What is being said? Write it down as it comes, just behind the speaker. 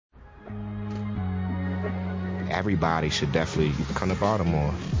everybody should definitely come to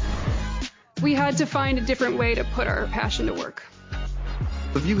Baltimore. We had to find a different way to put our passion to work.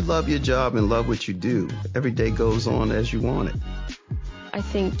 If you love your job and love what you do, every day goes on as you want it. I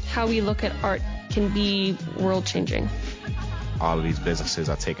think how we look at art can be world-changing. All of these businesses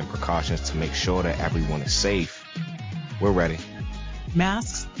are taking precautions to make sure that everyone is safe. We're ready.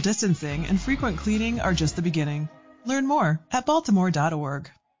 Masks, distancing, and frequent cleaning are just the beginning. Learn more at baltimore.org.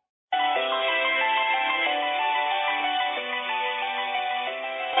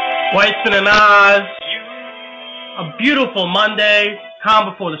 Weitzman and Oz, a beautiful Monday,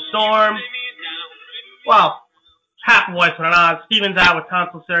 calm before the storm. Well, half of Weitzman and Oz. Steven's out with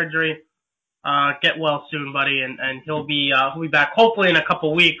tonsil surgery. Get well soon, buddy, and he'll be back hopefully in a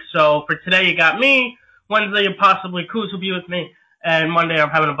couple weeks. So for today, you got me. Wednesday, possibly Kuz will be with me, and Monday, I'm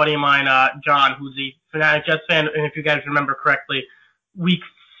having a buddy of mine, John, who's a fanatic Jets fan. And if you guys remember correctly, Week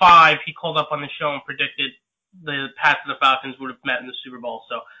 5, he called up on the show and predicted the Pats and the Falcons would have met in the Super Bowl.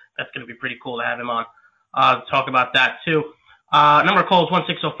 So that's going to be pretty cool to have him on to talk about that too. Number of calls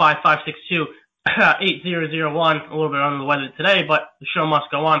 1-605-562-8001. A little bit under the weather today, but the show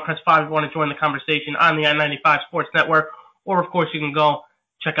must go on. Press 5 if you want to join the conversation on the I-95 Sports Network, or of course you can go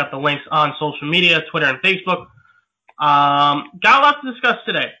check out the links on social media, Twitter and Facebook. Got a lot to discuss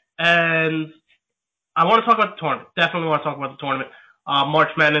today, and I want to talk about the tournament. Definitely want to talk about the tournament.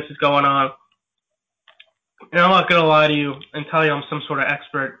 March Madness is going on. And I'm not going to lie to you and tell you I'm some sort of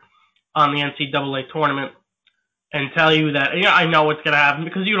expert on the NCAA tournament and tell you that I know what's going to happen,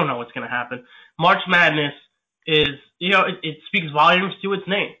 because you don't know what's going to happen. March Madness is, it speaks volumes to its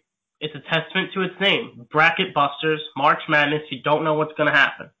name. It's a testament to its name. Bracket busters, March Madness, you don't know what's going to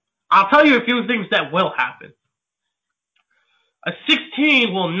happen. I'll tell you a few things that will happen. A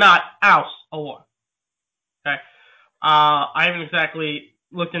 16 will not oust a 1. Okay? I haven't exactly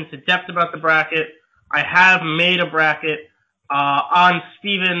looked into depth about the bracket. I have made a bracket on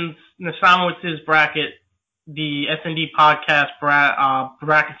Steven Nasamowitz's bracket, the S&D podcast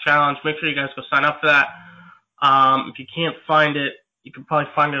bracket challenge. Make sure you guys go sign up for that. If you can't find it, you can probably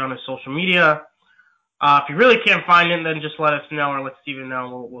find it on his social media. If you really can't find it, then just let us know or let Steven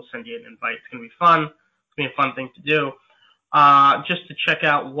know. We'll send you an invite. It's going to be fun. It's going to be a fun thing to do. Just to check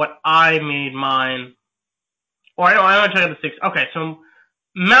out what I made mine. Or I don't check out the 6. Okay, so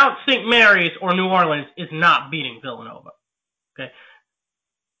Mount St. Mary's or New Orleans is not beating Villanova. Okay.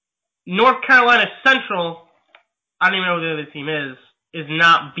 North Carolina Central, I don't even know who the other team is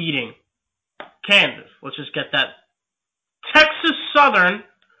not beating Kansas. Let's just get that. Texas Southern,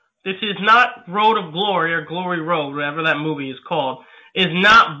 this is not Road of Glory or Glory Road, whatever that movie is called, is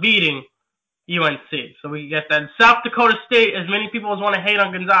not beating UNC. So we can get that. South Dakota State, as many people as want to hate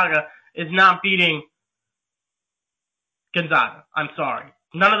on Gonzaga, is not beating Gonzaga. I'm sorry.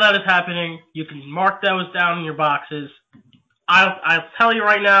 None of that is happening. You can mark those down in your boxes. I'll tell you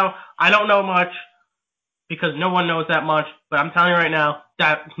right now, I don't know much because no one knows that much, but I'm telling you right now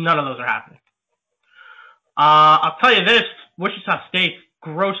that none of those are happening. I'll tell you this, Wichita State's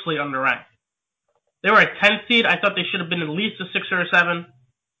grossly underranked. They were a 10 seed. I thought they should have been at least a 6 or a 7.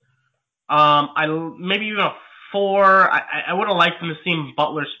 Maybe even a 4. I would have liked them to see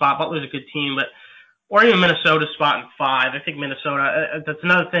Butler's spot. Butler's a good team, or even Minnesota's spot in 5. I think Minnesota, that's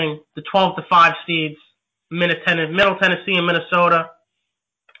another thing. The 12 to 5 seeds, Middle Tennessee and Minnesota.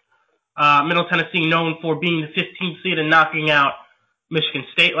 Middle Tennessee known for being the 15th seed and knocking out Michigan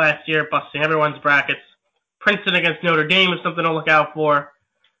State last year, busting everyone's brackets. Princeton against Notre Dame is something to look out for.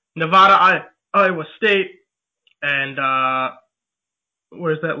 Nevada, Iowa State, and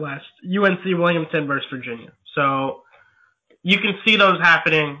where's that last? UNC Wilmington versus Virginia. So you can see those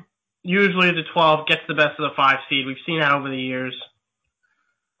happening. Usually the 12 gets the best of the 5 seed. We've seen that over the years.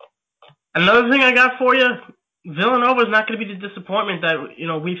 Another thing I got for you, Villanova is not going to be the disappointment that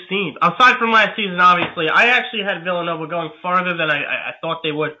we've seen. Aside from last season, obviously, I actually had Villanova going farther than I thought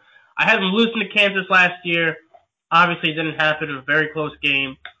they would. I had them losing to Kansas last year. Obviously, it didn't happen. It was a very close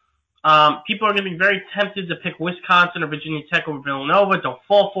game. People are going to be very tempted to pick Wisconsin or Virginia Tech over Villanova. Don't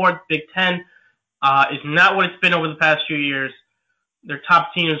fall for it. Big Ten is not what it's been over the past few years. Their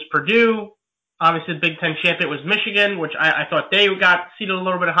top team is Purdue. Obviously, the Big Ten champion was Michigan, which I thought they got seeded a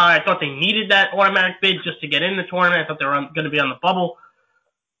little bit high. I thought they needed that automatic bid just to get in the tournament. I thought they were going to be on the bubble.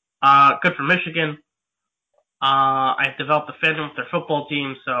 Good for Michigan. I've developed a fandom with their football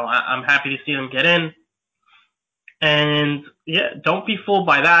team, so I'm happy to see them get in. And, yeah, don't be fooled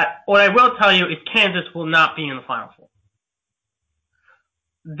by that. What I will tell you is Kansas will not be in the Final Four.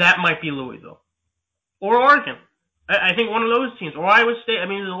 That might be Louisville. Or Oregon. I think one of those teams. Or Iowa State. I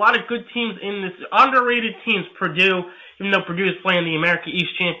mean, there's a lot of good teams in this. Underrated teams. Purdue, even though Purdue is playing the America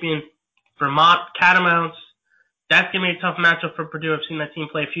East champion. Vermont Catamounts. That's going to be a tough matchup for Purdue. I've seen that team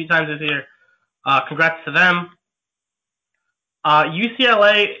play a few times this year. Congrats to them.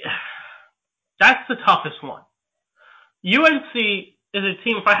 UCLA, that's the toughest one. UNC is a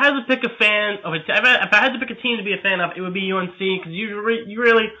team. If I had to pick a fan of if I had to pick a team to be a fan of, it would be UNC because you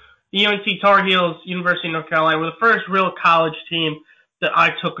really the UNC Tar Heels, University of North Carolina, were the first real college team that I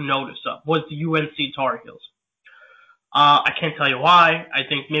took notice of. Was the UNC Tar Heels. I can't tell you why. I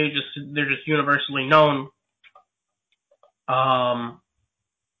think maybe they're just universally known.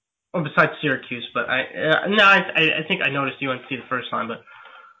 Well, besides Syracuse, but I think I noticed UNC the first time, but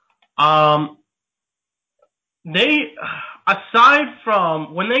they, aside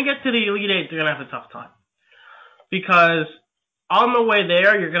from when they get to the Elite Eight, they're gonna have a tough time because on the way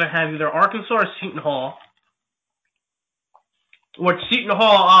there, you're gonna have either Arkansas or Seton Hall, which Seton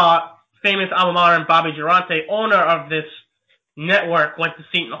Hall, famous alma mater, and Bobby Durante, owner of this network, like the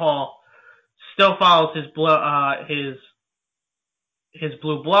Seton Hall, still follows his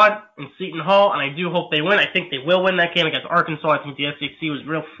blue blood in Seton Hall, and I do hope they win. I think they will win that game against Arkansas. I think the SEC was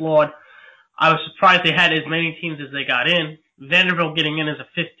real flawed. I was surprised they had as many teams as they got in. Vanderbilt getting in as a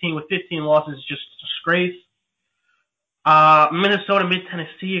 15 with 15 losses is just a disgrace. Minnesota,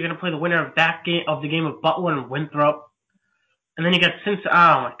 Mid-Tennessee, you're going to play the winner of that game, of the game of Butler and Winthrop. And then you got oh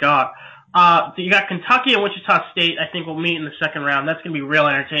my God. You got Kentucky and Wichita State, I think will meet in the second round. That's going to be real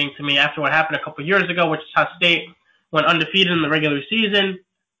entertaining to me after what happened a couple years ago. Wichita State went undefeated in the regular season.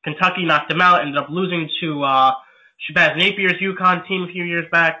 Kentucky knocked them out, ended up losing to Shabazz Napier's UConn team a few years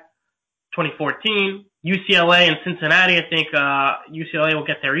back, 2014. UCLA and Cincinnati, I think UCLA will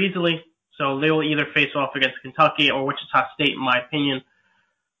get there easily. So they will either face off against Kentucky or Wichita State, in my opinion.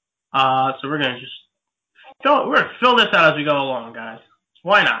 So we're going to fill this out as we go along, guys.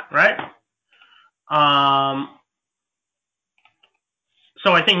 Why not, right?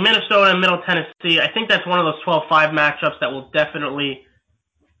 So I think Minnesota and Middle Tennessee, I think that's one of those 12-5 matchups that will definitely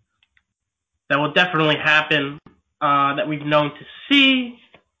happen, that we've known to see.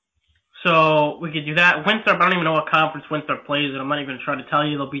 So we could do that. Winthrop, I don't even know what conference Winthrop plays in. I'm not even going to try to tell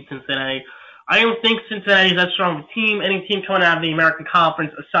you. They'll beat Cincinnati. I don't think Cincinnati is that strong of a team. Any team coming out of the American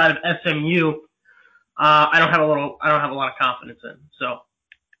Conference aside of SMU, I don't have a lot of confidence in. So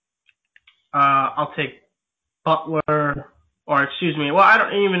I'll take Butler, or excuse me. Well, I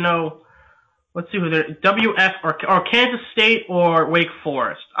don't even know. Let's see who they're WF or Kansas State or Wake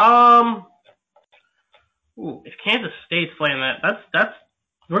Forest. If Kansas State's playing that's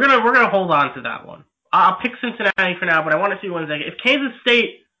we're gonna hold on to that one. I'll pick Cincinnati for now, but I want to see when they get. If Kansas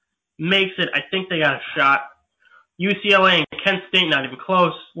State makes it, I think they got a shot. UCLA and Kent State, not even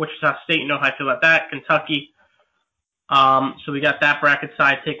close. Wichita State, you know how I feel about that. Kentucky. So we got that bracket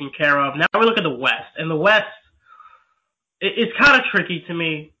side taken care of. Now we look at the West. And the West, it's kind of tricky to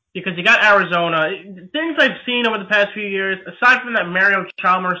me because you got Arizona. Things I've seen over the past few years, aside from that Mario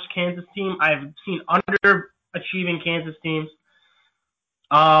Chalmers Kansas team, I've seen underachieving Kansas teams.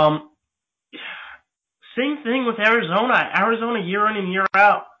 Same thing with Arizona. Arizona year in and year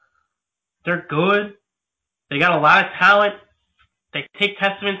out. They're good. They got a lot of talent. They take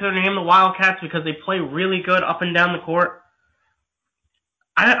testament to their name, the Wildcats, because they play really good up and down the court.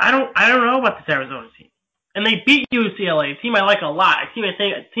 I don't know about this Arizona team. And they beat UCLA, a team I like a lot. A team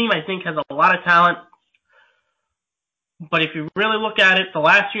I think has a lot of talent. But if you really look at it, the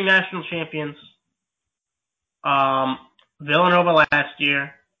last two national champions, Villanova last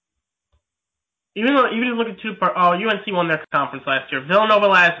year. Even if you look at UNC won their conference last year. Villanova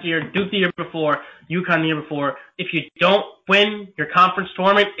last year, Duke the year before, UConn the year before. If you don't win your conference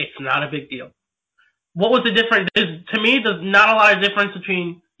tournament, it's not a big deal. What was the difference? To me, there's not a lot of difference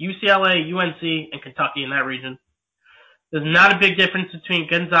between UCLA, UNC, and Kentucky in that region. There's not a big difference between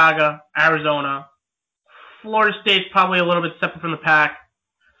Gonzaga, Arizona. Florida State's probably a little bit separate from the pack.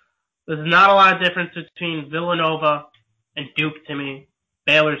 There's not a lot of difference between Villanova and Duke to me.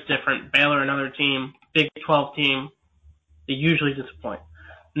 Baylor's different. Baylor, another team. Big 12 team. They usually disappoint.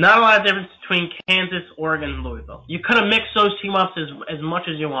 Not a lot of difference between Kansas, Oregon, and Louisville. You could have mixed those team ups as much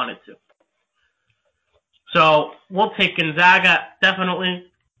as you wanted to. So we'll take Gonzaga, definitely.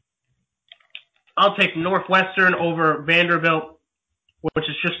 I'll take Northwestern over Vanderbilt, which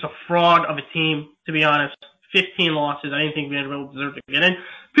is just a fraud of a team, to be honest. 15 losses. I didn't think Vanderbilt deserved to get in.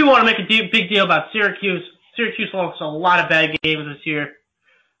 People want to make a big deal about Syracuse. Syracuse lost a lot of bad games this year.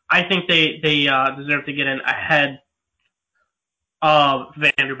 I think they deserve to get in ahead of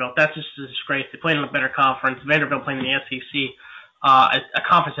Vanderbilt. That's just a disgrace. They played in a better conference. Vanderbilt playing in the SEC, a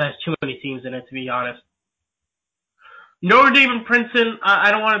conference that has too many teams in it, to be honest. Notre Dame and Princeton.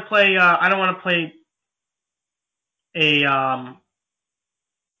 I don't want to play. I don't want to play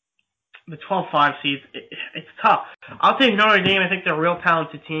the 12-5 seeds, it's tough. I'll take Notre Dame. I think they're a real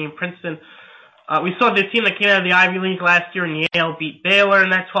talented team. Princeton, we saw the team that came out of the Ivy League last year, and Yale beat Baylor in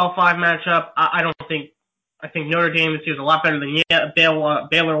that 12-5 matchup. I think Notre Dame this year is a lot better than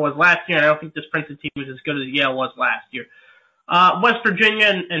Baylor was last year, and I don't think this Princeton team is as good as Yale was last year. West Virginia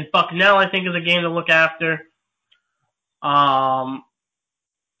and Bucknell, I think, is a game to look after.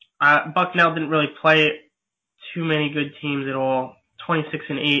 Bucknell didn't really play too many good teams at all.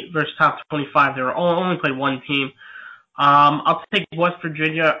 26-8 versus top 25. They were only played one team. I'll take West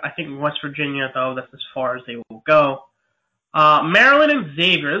Virginia. I think West Virginia, though, that's as far as they will go. Maryland and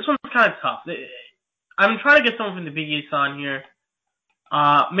Xavier. This one's kind of tough. I'm trying to get someone from the Big East on here.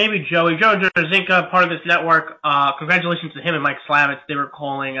 Maybe Joey Jarazinka, part of this network. Congratulations to him and Mike Slavitz. They were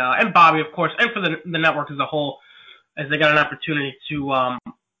calling, and Bobby, of course, and for the network as a whole, as they got an opportunity to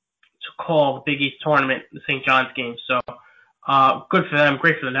call the Big East tournament, the St. John's game. So, good for them.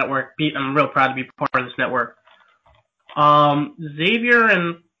 Great for the network. I'm real proud to be part of this network. Xavier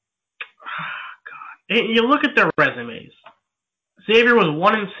and you look at their resumes. Xavier was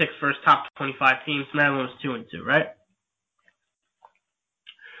 1-6 versus top 25 teams. Maryland was 2-2, right?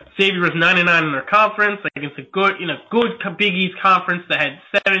 Xavier was 9-9 in their conference against a good Big East conference that had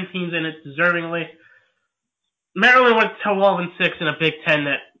 7 teams in it deservingly. Maryland went 12-6 in a Big Ten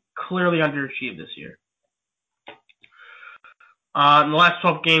that clearly underachieved this year. In the last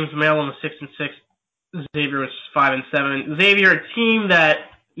 12 games, Maryland was 6-6. Xavier was 5-7. Xavier, a team that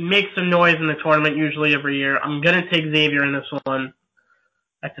makes some noise in the tournament usually every year. I'm gonna take Xavier in this one.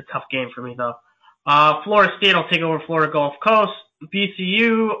 That's a tough game for me though. Florida State, I'll take over Florida Gulf Coast.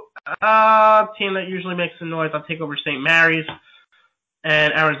 BCU, team that usually makes some noise, I'll take over St. Mary's.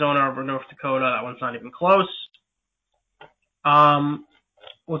 And Arizona over North Dakota, that one's not even close.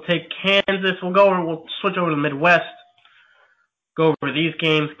 We'll take Kansas. We'll switch over to the Midwest. Go over these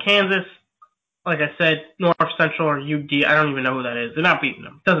games. Kansas, like I said, North Central or UD, I don't even know who that is. They're not beating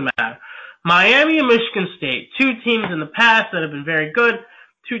them. Doesn't matter. Miami and Michigan State, 2 teams in the past that have been very good,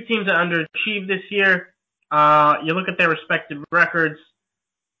 2 teams that underachieved this year. You look at their respective records,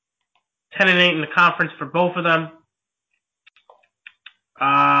 10-8 in the conference for both of them.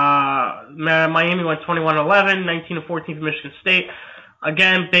 Miami went 21-11, 19-14 for Michigan State.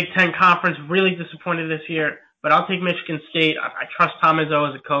 Again, Big Ten Conference, really disappointed this year, but I'll take Michigan State. I trust Tom Izzo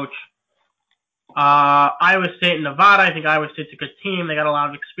as a coach. Iowa State and Nevada, I think Iowa State's a good team. They got a lot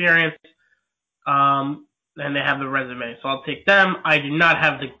of experience, and they have the resume, so I'll take them. I do not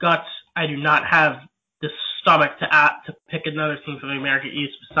have the guts. I do not have the stomach to pick another team from the American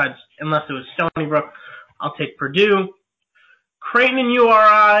East besides, unless it was Stony Brook. I'll take Purdue. Creighton and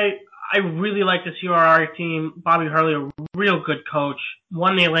URI, I really like this URI team. Bobby Hurley, a real good coach.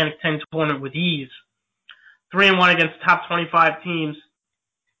 Won the Atlantic 10 tournament with ease. 3-1 against top 25 teams.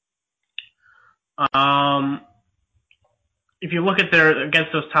 If you look at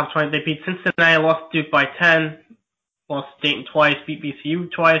against those top 20, they beat Cincinnati, lost to Duke by 10, lost to Dayton twice, beat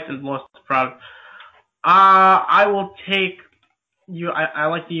BCU twice, and lost to Providence. I will take you. I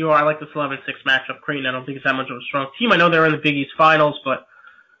like the UR. I like this 11-6 matchup. Creighton, I don't think it's that much of a strong team. I know they're in the Big East Finals, but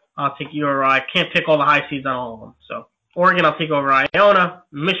I'll take URI. I can't pick all the high seeds on all of them. So Oregon, I'll take over Iona.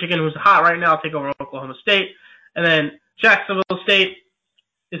 Michigan, who's hot right now, I'll take over Oklahoma State. And then Jacksonville State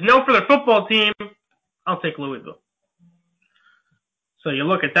is known for their football team. I'll take Louisville. So you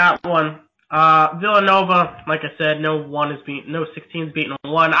look at that one. Villanova, like I said, no 16's beating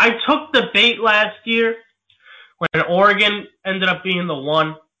 1. I took the bait last year when Oregon ended up being the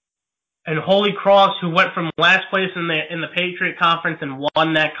 1, and Holy Cross, who went from last place in the Patriot Conference and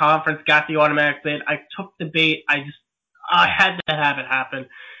won that conference, got the automatic bid. I took the bait. I had to have it happen.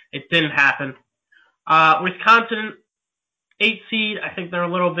 It didn't happen. Wisconsin, 8 seed. I think they're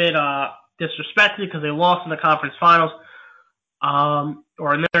a little bit disrespected because they lost in the conference finals.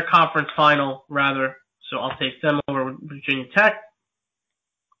 Or in their conference final, rather. So I'll take them over Virginia Tech.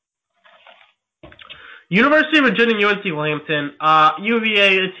 University of Virginia, UNC Wilmington.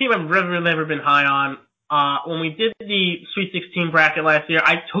 UVA, a team I've really never been high on. When we did the Sweet 16 bracket last year,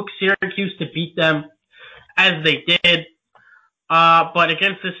 I took Syracuse to beat them, as they did. But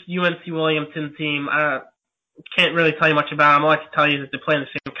against this UNC Wilmington team, I can't really tell you much about them. All I can tell you is that they play in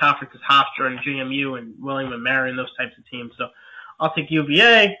the same conference as Hofstra and JMU and William and Mary and those types of teams. So I'll take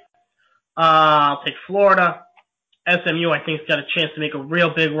UVA. I'll take Florida. SMU, I think, has got a chance to make a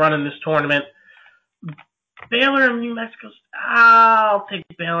real big run in this tournament. Baylor and New Mexico. I'll take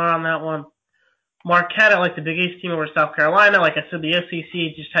Baylor on that one. Marquette, I like the Big East team over South Carolina. Like I said, the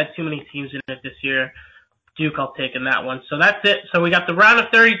SEC just had too many teams in it this year. Duke, I'll take in that one. So that's it. So we got the round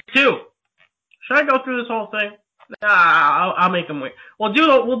of 32. Should I go through this whole thing? I'll make them wait. We'll do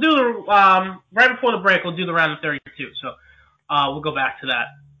the right before the break. We'll do the round of 32. So we'll go back to that.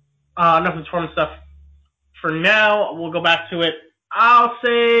 Enough of the tournament stuff for now. We'll go back to it. I'll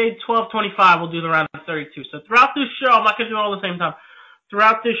say 12:25. We'll do the round of 32. So throughout this show, I'm not gonna do it all at the same time.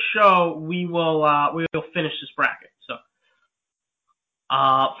 Throughout this show, we will finish this bracket. So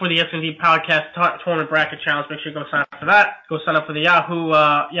for the S&D Podcast Tournament Bracket Challenge, make sure you go sign up for that. Go sign up for the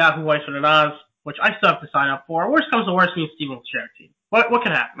Yahoo Whites with an Oz, which I still have to sign up for. Worst comes to worst, me and Steven will share a team. What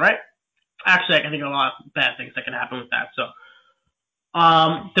can happen, right? Actually, I can think of a lot of bad things that can happen with that. So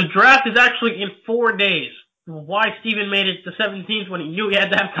the draft is actually in 4 days. Why Steven made it to 17th when he knew he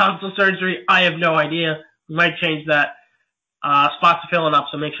had to have tonsil surgery, I have no idea. We might change that. Spots are filling up,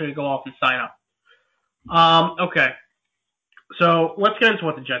 so make sure you go off and sign up. Okay. So let's get into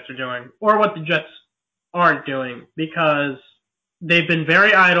what the Jets are doing, or what the Jets aren't doing, because they've been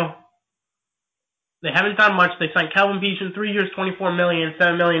very idle. They haven't done much. They signed Calvin Beecham, 3 years, $24 million,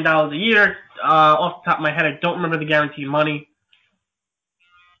 $7 million a year. Off the top of my head, I don't remember the guaranteed money.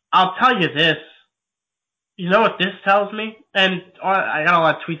 I'll tell you this. You know what this tells me? And I got a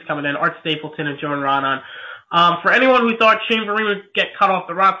lot of tweets coming in. Art Stapleton and Joe and Ron on. For anyone who thought Shane Vereen would get cut off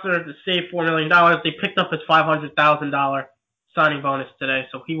the roster to save $4 million, they picked up his $500,000 signing bonus today,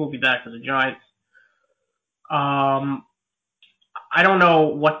 so he will be back to the Giants. I don't know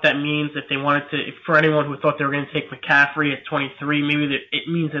what that means if they wanted to. If for anyone who thought they were going to take McCaffrey at 23, maybe it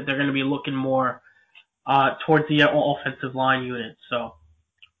means that they're going to be looking more towards the offensive line unit. So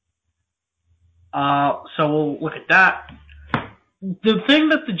we'll look at that. The thing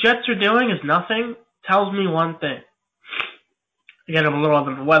that the Jets are doing is nothing. Tells me one thing. Again, I'm a little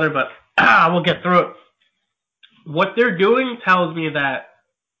under the weather, but we'll get through it. What they're doing tells me that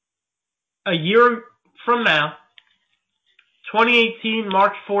a year from now, 2018,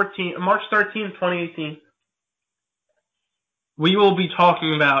 March 13th, 2018, we'll be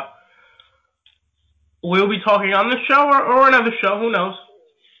talking on this show or another show, who knows.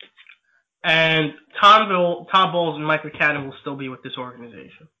 And Todd Bowles and Mike McCann will still be with this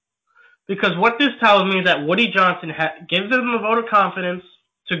organization. Because what this tells me is that Woody Johnson gives them a vote of confidence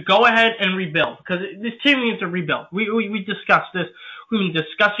to go ahead and rebuild. Because this team needs to rebuild. We discussed this. We've been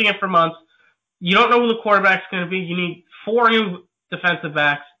discussing it for months. You don't know who the quarterback's going to be. You need 4 new defensive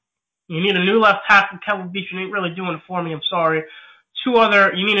backs. You need a new left tackle. Calvin Beecham ain't really doing it for me. I'm sorry.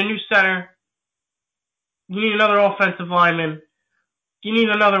 You need a new center. You need another offensive lineman. You need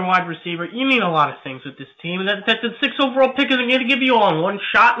another wide receiver. You need a lot of things with this team. That the 6th overall pick isn't going to give you all in one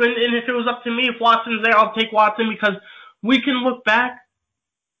shot. And if it was up to me, if Watson's there, I'll take Watson, because we can look back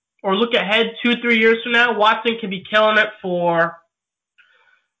or look ahead 2-3 years from now. Watson could be killing it for,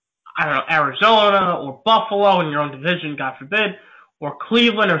 I don't know, Arizona or Buffalo in your own division, God forbid, or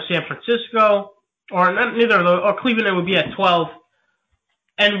Cleveland or San Francisco, or neither of those, or Cleveland, it would be at 12.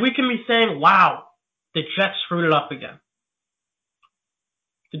 And we can be saying, wow, the Jets screwed it up again.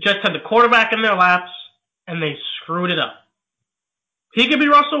 The Jets had the quarterback in their laps, and they screwed it up. He could be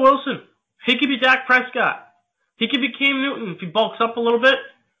Russell Wilson. He could be Dak Prescott. He could be Cam Newton if he bulks up a little bit.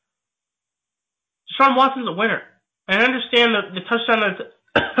 Deshaun Watson's a winner. And I understand the touchdown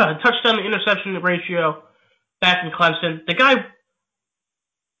to interception ratio back in Clemson. The guy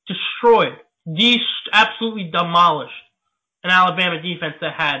destroyed, absolutely demolished an Alabama defense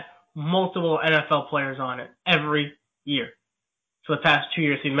that had multiple NFL players on it every year. For the past 2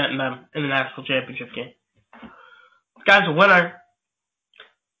 years, he met them in the national championship game. This guy's a winner.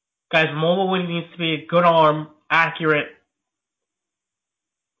 Guy's mobile when he needs to be, good arm, accurate.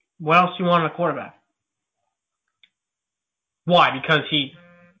 What else do you want in a quarterback? Why? Because he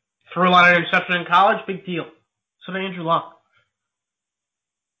threw a lot of interception in college? Big deal. So did Andrew Luck.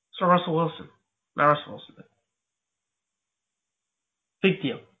 So Russell Wilson. Not Russell Wilson. Big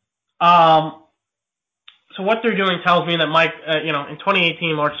deal. So what they're doing tells me that Mike, in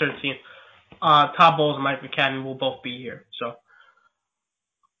 2018, March 13th, Todd Bowles and Mike McCann will both be here. So,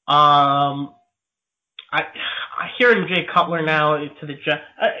 I hear Jay Cutler now to the Jets.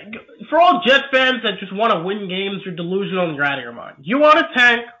 For all Jets fans that just want to win games, you're delusional and you're out of your mind. You want to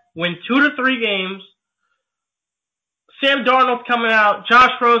tank, win 2 to 3 games. Sam Darnold's coming out.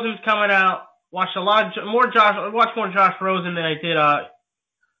 Josh Rosen's coming out. Watched more Josh Rosen than I did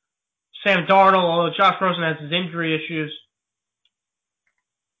Sam Darnold, although Josh Rosen has his injury issues.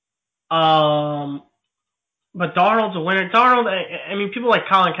 But Darnold's a winner. Darnold, I mean, people like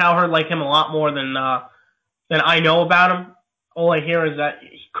Colin Cowherd like him a lot more than I know about him. All I hear is that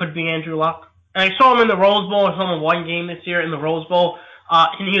he could be Andrew Luck. And I saw him in the Rose Bowl. I saw him in one game this year in the Rose Bowl,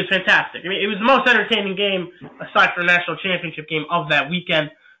 and he was fantastic. I mean, it was the most entertaining game, aside from the national championship game, of that weekend,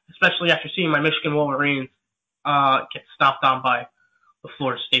 especially after seeing my Michigan Wolverines get stomped on by the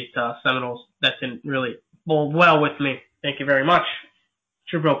Florida State Seminoles. That didn't really bode well with me. Thank you very much,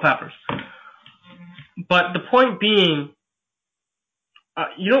 Jabril Peppers. But the point being,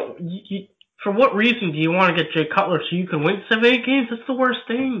 for what reason do you want to get Jay Cutler so you can win 7-8 games? That's the worst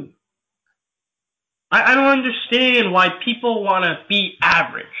thing. I don't understand why people want to be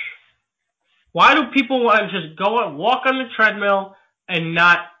average. Why do people want to just go and walk on the treadmill and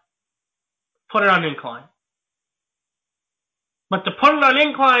not put it on incline? But to put it on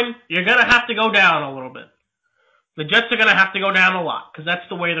incline, you're going to have to go down a little bit. The Jets are going to have to go down a lot because that's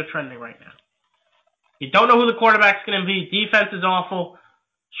the way they're trending right now. You don't know who the quarterback's going to be. Defense is awful.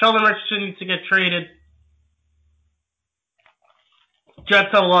 Sheldon Richardson needs to get traded. Jets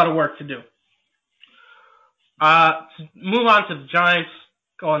have a lot of work to do. To move on to the Giants,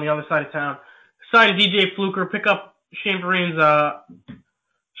 go on the other side of town. Sign DJ Fluker, pick up Shane Vereen's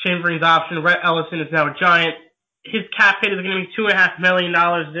option. Rhett Ellison is now a Giant. His cap hit is going to be $2.5 million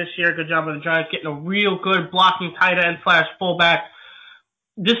this year. Good job by the Giants getting a real good blocking tight end / fullback.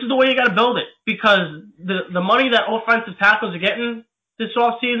 This is the way you got to build it because the money that offensive tackles are getting this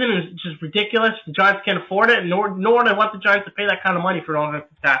offseason is just ridiculous. The Giants can't afford it, nor do I want the Giants to pay that kind of money for an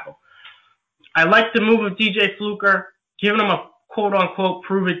offensive tackle. I like the move of DJ Fluker, giving him a quote-unquote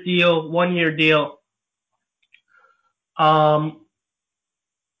prove-it deal, 1-year deal. I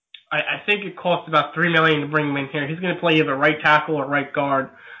think it cost about $3 million to bring him in here. He's going to play either right tackle or right guard.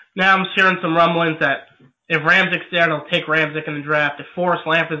 Now I'm hearing some rumblings that if Ramczyk's there, they'll take Ramczyk in the draft. If Forrest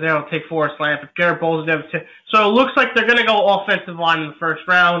Lamp is there, they'll take Forrest Lamp. If Garrett Bowles is there, so it looks like they're going to go offensive line in the first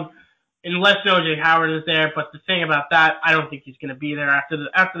round, unless O.J. Howard is there. But the thing about that, I don't think he's going to be there after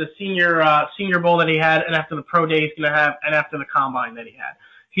the senior bowl that he had, and after the pro day he's going to have, and after the combine that he had.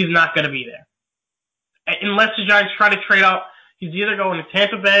 He's not going to be there unless the Giants try to trade up. He's either going to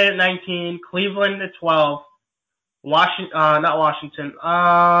Tampa Bay at 19, Cleveland at 12, not Washington.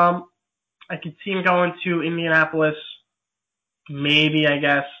 I could see him going to Indianapolis, maybe, I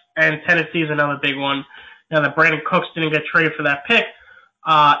guess. And Tennessee is another big one. Now that Brandon Cooks didn't get traded for that pick,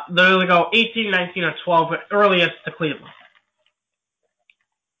 they'll either go 18, 19, or 12, but earliest to Cleveland.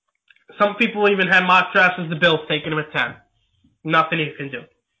 Some people even had mock drafts as the Bills taking him at 10. Nothing you can do.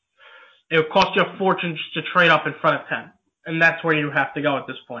 It would cost you a fortune just to trade up in front of 10. And that's where you have to go at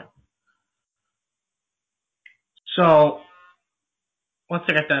this point. So, let's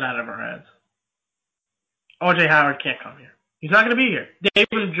get that out of our heads. O.J. Howard can't come here. He's not going to be here.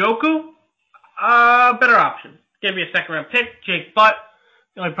 David Njoku, better option. Give me a second-round pick. Jake Butt.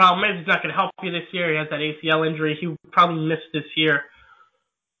 The only problem is he's not going to help you this year. He has that ACL injury. He would probably miss this year.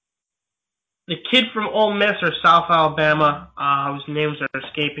 The kid from Ole Miss or South Alabama, whose names are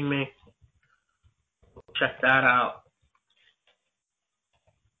escaping me. Check that out.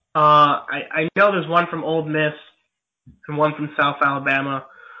 I know there's one from Ole Miss and one from South Alabama.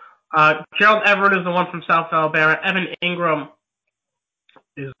 Gerald Everett is the one from South Alabama. Evan Ingram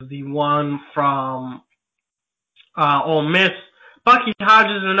is the one from Ole Miss. Bucky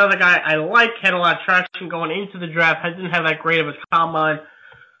Hodges is another guy I like. Had a lot of traction going into the draft. Didn't have that great of a combine.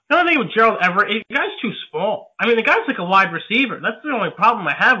 The only thing with Gerald Everett, the guy's too small. I mean, the guy's like a wide receiver. That's the only problem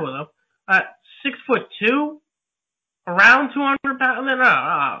I have with him. 6'2", around 200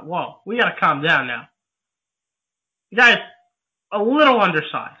 pounds. Whoa, we got to calm down now. The guy's a little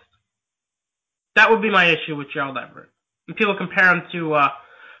undersized. That would be my issue with Gerald Everett. And people compare him to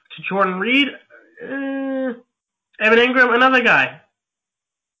Jordan Reed. Evan Ingram, another guy,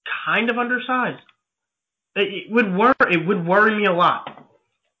 kind of undersized. It would worry me a lot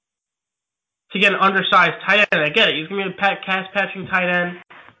to get an undersized tight end. I get it. He's going to be a pass patching tight end.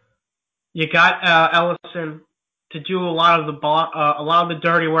 You got Ellison to do a lot of the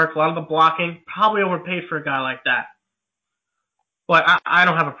dirty work, a lot of the blocking. Probably overpaid for a guy like that. But I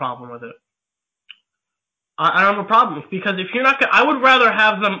don't have a problem with it. I don't have a problem because if you're not, I would rather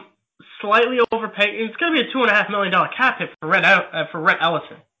have them slightly overpay. It's going to be a $2.5 million cap hit for Rhett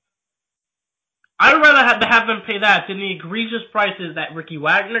Ellison. I would rather have them pay that than the egregious prices that Ricky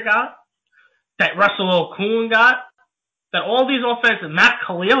Wagner got, that Russell Okung got, that all these offensive. Matt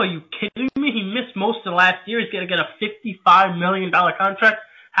Khalil, are you kidding me? He missed most of last year. He's going to get a $55 million contract,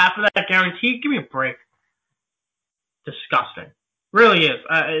 half of that guaranteed. Give me a break. Disgusting. Really is.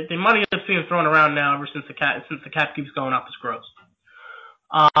 The money that's being thrown around now ever since the cap keeps going up is gross.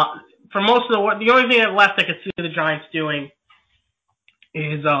 For most of the only thing that left I could see the Giants doing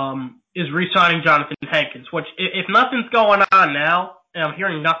is re-signing Jonathan Hankins, which if nothing's going on now, and I'm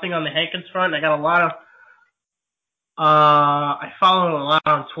hearing nothing on the Hankins front, I got a lot of I follow a lot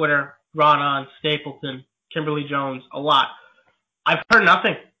on Twitter, Ron on, Stapleton, Kimberly Jones, a lot. I've heard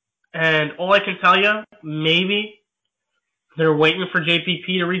nothing. And all I can tell you, maybe they're waiting for JPP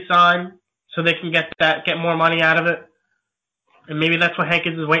to resign so they can get more money out of it. And maybe that's what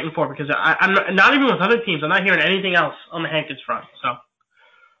Hankins is waiting for, because I'm not even with other teams. I'm not hearing anything else on the Hankins front. So,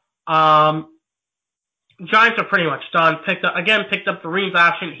 Giants are pretty much done. Picked up Vereen's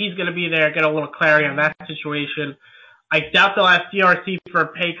option. He's going to be there. Get a little clarity on that situation. I doubt they'll ask DRC for a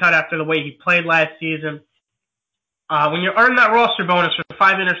pay cut after the way he played last season. When you earn that roster bonus for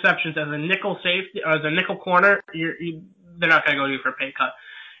 5 interceptions as a nickel safety or as a nickel corner, they're not going to go to you for a pay cut.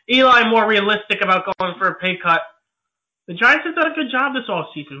 Eli more realistic about going for a pay cut. The Giants have done a good job this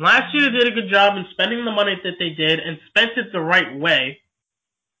offseason. Last year they did a good job in spending the money that they did and spent it the right way.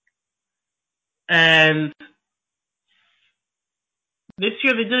 And this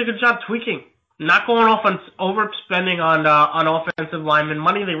year they did a good job tweaking, not going off on overspending on offensive linemen,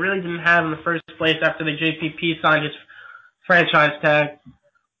 money they really didn't have in the first place after the JPP signed his franchise tag.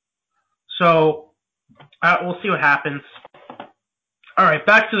 So we'll see what happens. All right,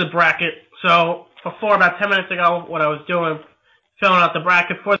 back to the bracket. So before, about 10 minutes ago, what I was doing, filling out the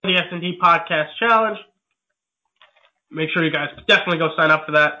bracket for the S&D Podcast Challenge. Make sure you guys definitely go sign up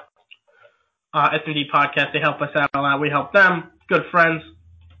for that. S&D Podcast, they help us out a lot. We help them. Good friends.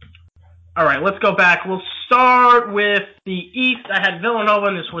 All right, let's go back. We'll start with the East. I had Villanova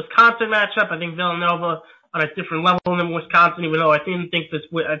in this Wisconsin matchup. I think Villanova on a different level than Wisconsin, even though I think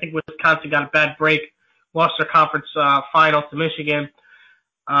Wisconsin got a bad break, lost their conference final to Michigan.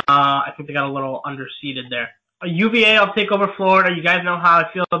 I think they got a little underseeded there. UVA, I'll take over Florida. You guys know how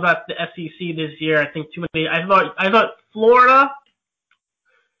I feel about the SEC this year. I think too many. I thought Florida,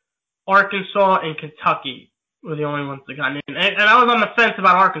 Arkansas, and Kentucky were the only ones that got in. And I was on the fence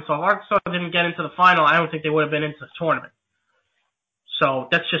about Arkansas. If Arkansas didn't get into the final, I don't think they would have been into the tournament. So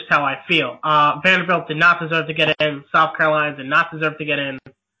that's just how I feel. Vanderbilt did not deserve to get in. South Carolina did not deserve to get in.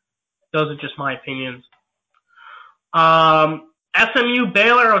 Those are just my opinions. SMU,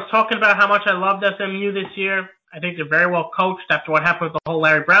 Baylor, I was talking about how much I loved SMU this year. I think they're very well coached after what happened with the whole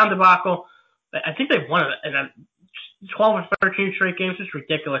Larry Brown debacle. I think they've won 12 or 13 straight games. It's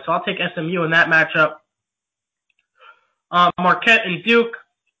ridiculous. So I'll take SMU in that matchup. Marquette and Duke.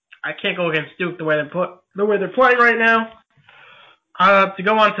 I can't go against Duke the way they're playing right now. To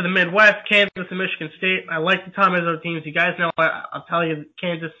go on to the Midwest, Kansas and Michigan State. I like the Tom Izzo teams. You guys know I'll tell you,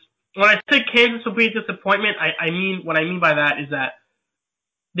 Kansas. When I say Kansas will be a disappointment, what I mean by that is that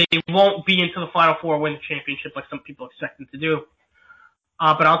they won't be into the Final Four or win the championship like some people expect them to do.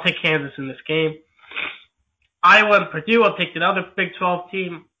 But I'll take Kansas in this game. Iowa and Purdue, I'll take another Big 12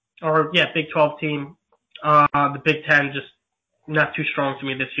 team. Big 12 team. The Big 10 just not too strong to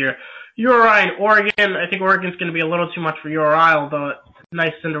me this year. URI and Oregon, I think Oregon's going to be a little too much for URI, although it's a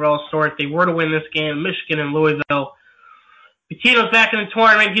nice Cinderella story. If they were to win this game, Michigan and Louisville. Pitino's back in the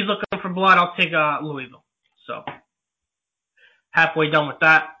tournament. He's looking for blood. I'll take Louisville. So, halfway done with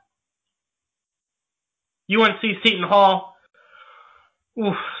that. UNC Seton Hall.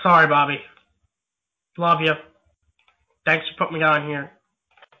 Oof, sorry, Bobby. Love you. Thanks for putting me on here.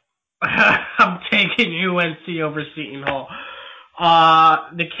 I'm taking UNC over Seton Hall.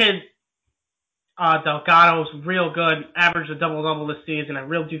 The kid, Delgado's real good. Averaged a double-double this season. I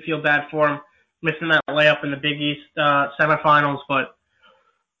really do feel bad for him. Missing that layup in the Big East semifinals, but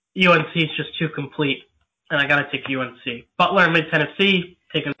UNC is just too complete, and I got to take UNC. Butler and Mid-Tennessee,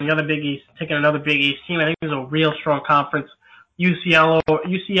 taking another Big East team. I think it's a real strong conference. UCLA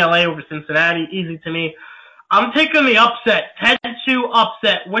over Cincinnati, easy to me. I'm taking the upset, 10-2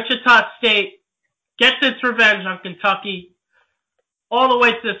 upset. Wichita State gets its revenge on Kentucky all the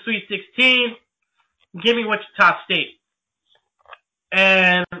way to the Sweet 16. Give me Wichita State.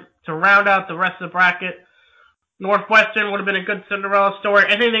 And to round out the rest of the bracket, Northwestern would have been a good Cinderella story.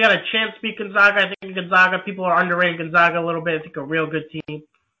 I think they got a chance to beat Gonzaga. I think Gonzaga, people are underrating Gonzaga a little bit. I think a real good team.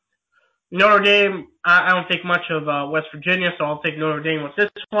 Notre Dame, I don't think much of West Virginia, so I'll take Notre Dame with this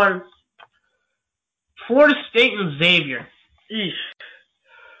one. Florida State and Xavier. Eesh.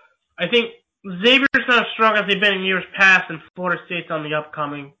 I think Xavier's not as strong as they've been in years past, and Florida State's on the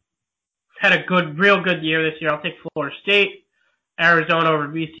upcoming. Had a real good year this year. I'll take Florida State. Arizona over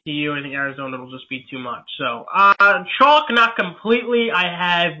VCU. I think Arizona will just be too much. So, chalk, not completely. I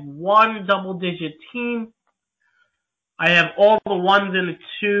have one double-digit team. I have all the ones in the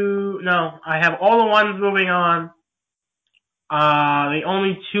two. No, I have all the ones moving on. The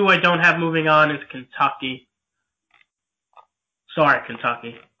only two I don't have moving on is Kentucky. Sorry,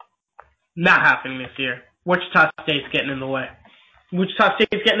 Kentucky. Not happening this year. Wichita State's getting in the way.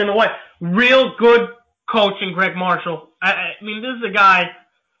 Real good coaching, Greg Marshall. I mean, this is a guy,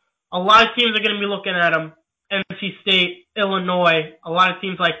 a lot of teams are going to be looking at him, NC State, Illinois, a lot of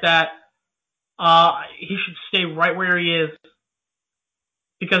teams like that. He should stay right where he is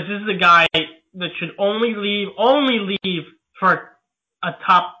because this is a guy that should only leave for a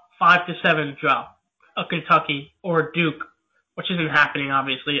top 5 to 7 job, a Kentucky or a Duke, which isn't happening,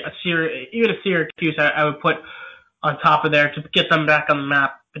 obviously. Even a Syracuse, I would put on top of there to get them back on the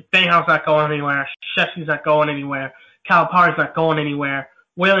map. But Bayhouse not going anywhere. Shefsky's not going anywhere. Calipari's not going anywhere.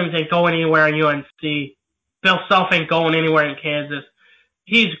 Williams ain't going anywhere in UNC. Bill Self ain't going anywhere in Kansas.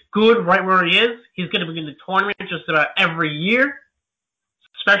 He's good right where he is. He's going to be in the tournament just about every year,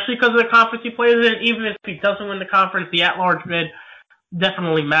 especially because of the conference he plays in. Even if he doesn't win the conference, the at-large bid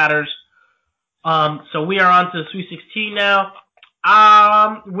definitely matters. So we are on to the Sweet 16 now.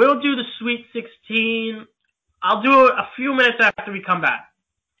 We'll do the Sweet 16. I'll do it a few minutes after we come back.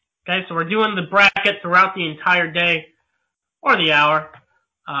 Okay, so we're doing the bracket throughout the entire day or the hour,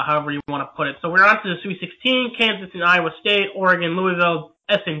 however you want to put it. So we're on to the Sweet 16, Kansas and Iowa State, Oregon, Louisville,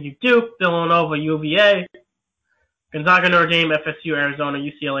 SMU, Duke, Villanova, UVA, Gonzaga, Notre Dame, FSU, Arizona,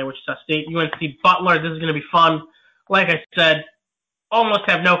 UCLA, Wichita State, UNC, Butler. This is going to be fun. Like I said, almost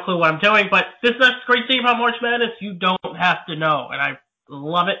have no clue what I'm doing, but this is the great thing about March Madness. You don't have to know, and I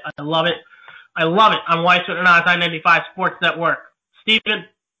love it. I love it. I love it. I'm Weissman and on I-95 Sports Network. Steven,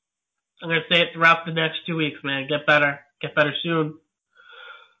 I'm going to say it throughout the next 2 weeks, man. Get better. Get better soon.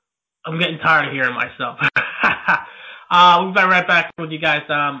 I'm getting tired of hearing myself. We'll be right back with you guys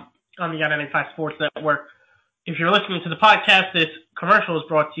on the I-95 Sports Network. If you're listening to the podcast, this commercial is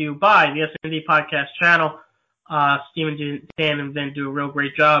brought to you by the S&D Podcast channel. Steven, Dan, and Ben do a real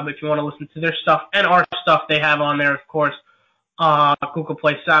great job. If you want to listen to their stuff and our stuff, they have on there, of course, Google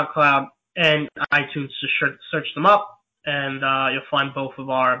Play, SoundCloud, and iTunes. Just search them up, and you'll find both of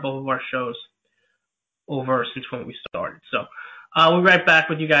our shows over since when we started. So we'll be right back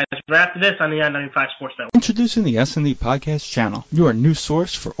with you guys after this on the I-95 Sports Network. Introducing the S&D Podcast channel, your new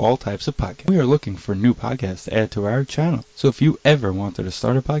source for all types of podcasts. We are looking for new podcasts to add to our channel. So if you ever wanted to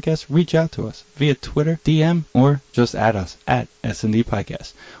start a podcast, reach out to us via Twitter, DM, or just add us at S&D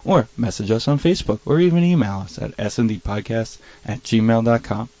Podcast. Or message us on Facebook, or even email us at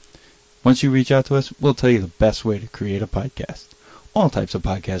sndpodcast@gmail.com. Once you reach out to us, we'll tell you the best way to create a podcast. All types of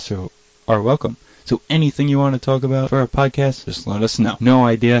podcasts are welcome. So anything you want to talk about for a podcast, just let us know. No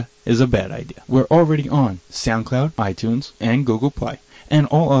idea is a bad idea. We're already on SoundCloud, iTunes, and Google Play, and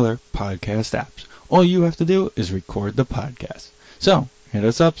all other podcast apps. All you have to do is record the podcast. So hit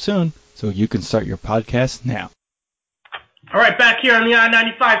us up soon so you can start your podcast now. All right, back here on the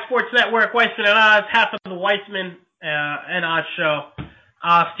I-95 Sports Network, Weissman and Oz, half of the Weissman and Oz show.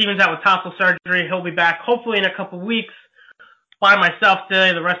 Steven's out with tonsil surgery. He'll be back hopefully in a couple weeks. By myself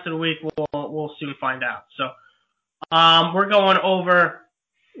today. The rest of the week we'll soon find out. So we're doing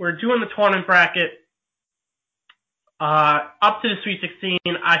the tournament bracket up to the Sweet 16.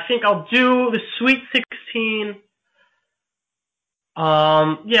 I think I'll do the Sweet 16.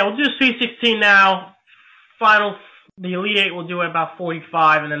 We'll do the Sweet 16 now. The Elite 8 we'll do at about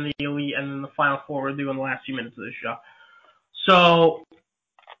 45, and then the Elite, and then the Final Four we'll do in the last few minutes of the show. So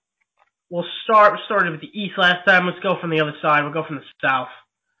we started with the East last time. Let's go from the other side. We'll go from the South.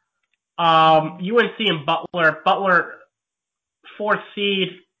 UNC and Butler. Butler, 4th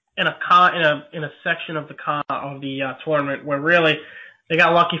seed in a section of the tournament where really they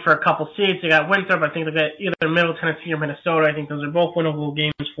got lucky for a couple seeds. They got Winthrop. I think they got either Middle Tennessee or Minnesota. I think those are both winnable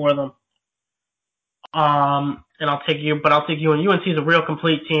games for them. And I'll take you. And UNC is a real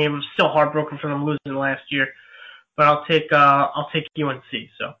complete team. I'm still heartbroken for them losing last year, but I'll take UNC.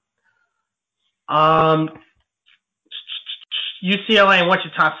 So. UCLA and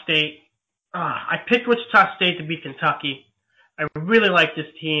Wichita State. I picked Wichita State to beat Kentucky. I really like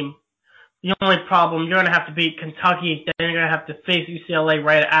this team. The only problem, you're going to have to beat Kentucky, then you're going to have to face UCLA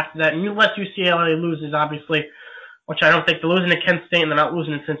right after that. And unless UCLA loses, obviously, which I don't think they're losing to Kent State and they're not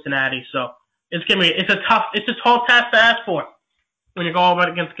losing to Cincinnati. So it's a tall task to ask for when you go up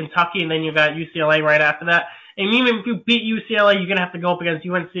against Kentucky and then you got UCLA right after that. And even if you beat UCLA, you're going to have to go up against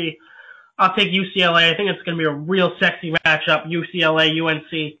UNC. I'll take UCLA. I think it's going to be a real sexy matchup. UCLA,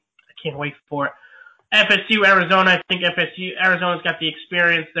 UNC. I can't wait for it. FSU, Arizona. I think Arizona's got the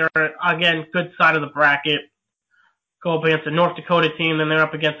experience. They're, again, good side of the bracket. Go up against a North Dakota team, then they're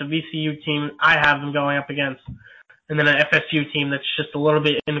up against a VCU team I have them going up against. And then an FSU team that's just a little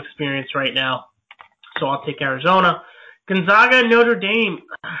bit inexperienced right now. So I'll take Arizona. Gonzaga, Notre Dame.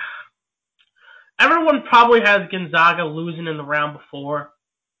 Everyone probably has Gonzaga losing in the round before.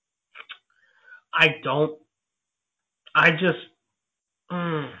 I don't. I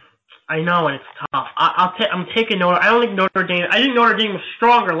I know, and it's tough. I'm taking Notre. I don't think Notre Dame. I think Notre Dame was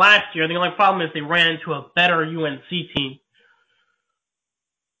stronger last year. The only problem is they ran into a better UNC team.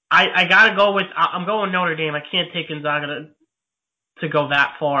 I gotta go with. I'm going Notre Dame. I can't take Gonzaga to go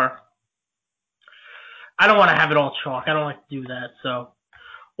that far. I don't want to have it all chalk. I don't like to do that. So,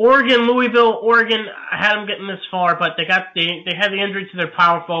 Oregon, Louisville, Oregon. I had them getting this far, but they had the injury to their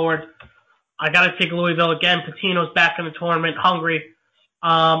power forward. I gotta take Louisville again. Patino's back in the tournament, hungry.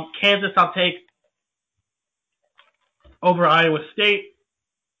 Kansas, I'll take over Iowa State.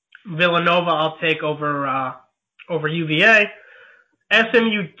 Villanova, I'll take over UVA.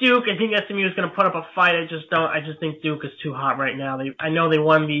 SMU, Duke. I think SMU is going to put up a fight. I just think Duke is too hot right now. I know they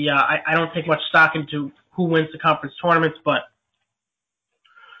won the. I don't take much stock into who wins the conference tournaments, but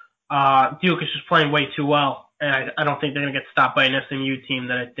Duke is just playing way too well, and I don't think they're going to get stopped by an SMU team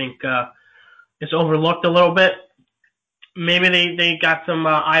that I think is overlooked a little bit. Maybe they got some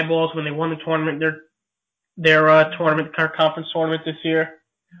eyeballs when they won the tournament, their conference tournament this year.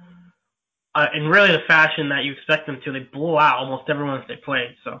 In really the fashion that you expect them to. They blew out almost everyone that they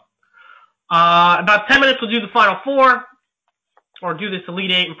played. So, about 10 minutes we'll do the Final Four, or do this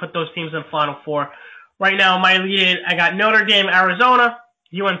Elite Eight and put those teams in Final Four. Right now, my Elite Eight, I got Notre Dame, Arizona,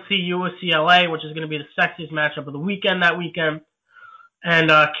 UNC, UCLA, which is going to be the sexiest matchup of the weekend that weekend,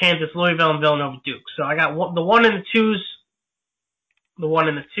 and Kansas, Louisville, and Villanova, Duke. So I got the 1 and the 2s, the 1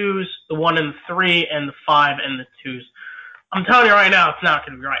 and the 2s, the 1 and the 3, and the 5 and the 2s. I'm telling you right now, it's not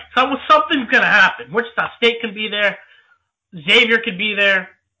going to be right. Something's going to happen. Wichita State could be there. Xavier could be there.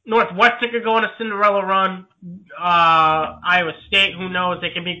 Northwestern could go on a Cinderella run. Iowa State, who knows? They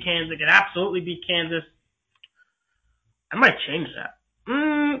can beat Kansas. They can absolutely beat Kansas. I might change that.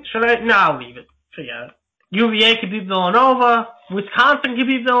 Should I? No, I'll leave it. Forget it. UVA could beat Villanova. Wisconsin could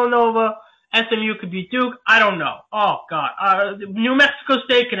beat Villanova. SMU could beat Duke. I don't know. Oh, God. New Mexico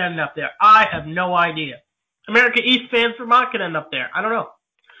State could end up there. I have no idea. America East fans, Vermont could end up there. I don't know.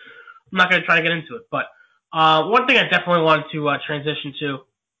 I'm not going to try to get into it. But one thing I definitely wanted to transition to,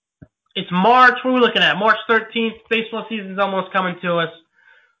 it's March. What are we looking at? March 13th. Baseball season's almost coming to us.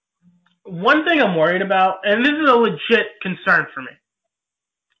 One thing I'm worried about, and this is a legit concern for me,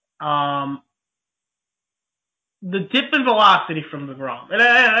 the dip in velocity from DeGrom.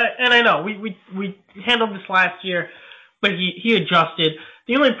 And I know, we handled this last year, but he adjusted.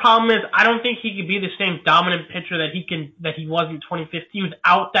 The only problem is I don't think he could be the same dominant pitcher that he was in 2015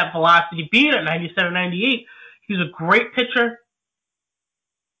 without that velocity being at 97, 98. He's a great pitcher.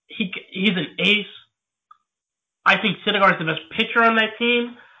 He's an ace. I think Syndergaard's the best pitcher on that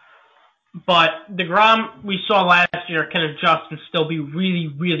team. But DeGrom, we saw last year, can adjust and still be really,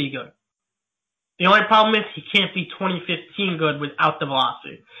 really good. The only problem is he can't be 2015 good without the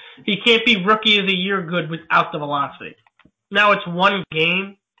velocity. He can't be Rookie of the Year good without the velocity. Now it's one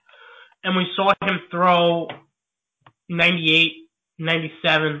game, and we saw him throw 98,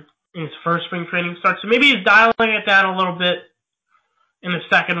 97 in his first spring training start. So maybe he's dialing it down a little bit in the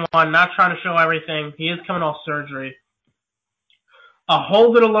second one, not trying to show everything. He is coming off surgery.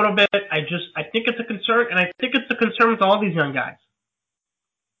 Hold it a little bit. I think it's a concern, and I think it's a concern with all these young guys.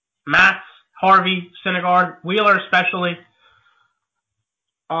 Matz, Harvey, Syndergaard, Wheeler especially.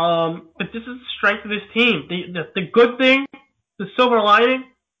 But this is the strength of this team. The good thing, the silver lining,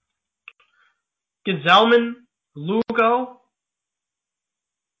 Gesellman, Lugo,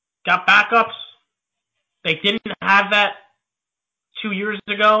 got backups. They didn't have that 2 years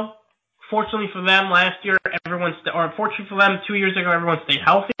ago. Fortunately for them, last year, unfortunately for them, 2 years ago, everyone stayed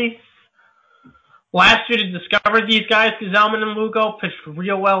healthy. Last year, to discover these guys, Gesellman and Lugo, pitched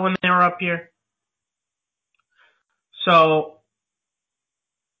real well when they were up here. So,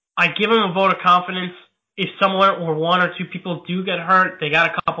 I give them a vote of confidence. If someone or one or two people do get hurt, they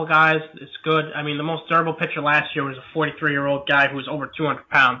got a couple guys. It's good. I mean, the most durable pitcher last year was a 43-year-old guy who was over 200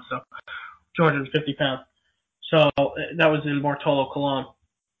 pounds, so 250 pounds. So that was in Bartolo Colon.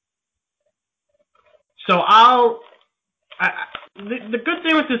 So the good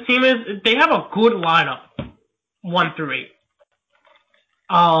thing with this team is they have a good lineup, 1 through 8.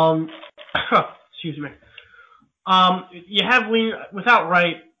 Excuse me. You have without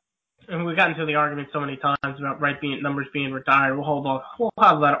Wright, and we've gotten into the argument so many times about Wright numbers being retired. We'll hold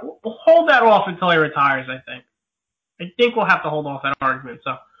that off until he retires. I think we'll have to hold off that argument.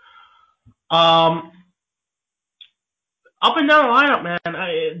 So, up and down the lineup, man,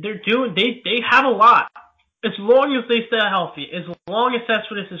 they have a lot. As long as they stay healthy, as long as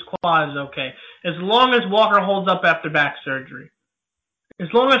Cespedes' quad is okay, as long as Walker holds up after back surgery,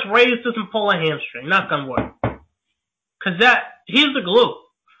 as long as Reyes doesn't pull a hamstring, knock on wood. Because he's the glue.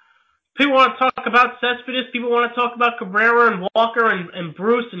 People want to talk about Cespedes. People want to talk about Cabrera and Walker and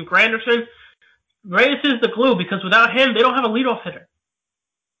Bruce and Granderson. Reyes is the glue because without him, they don't have a leadoff hitter.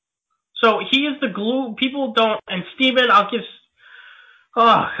 So he is the glue. People don't. And Steven, I'll give.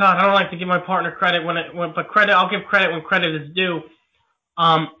 Oh God, I don't like to give my partner credit but credit. I'll give credit when credit is due.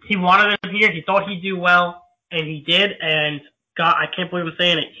 He wanted him here. He thought he'd do well, and he did. And God, I can't believe I'm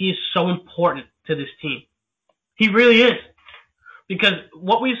saying it. He is so important to this team. He really is. Because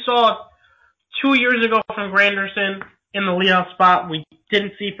what we saw 2 years ago from Granderson in the leadoff spot, we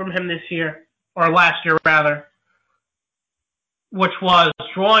didn't see from him this year, or last year rather, which was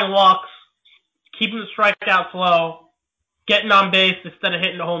drawing walks, keeping the strikeouts low, getting on base instead of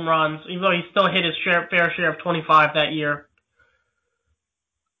hitting the home runs, even though he still hit his fair share of 25 that year.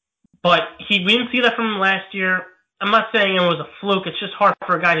 But we didn't see that from him last year. I'm not saying it was a fluke. It's just hard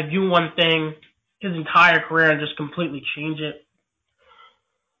for a guy to do one thing his entire career and just completely change it.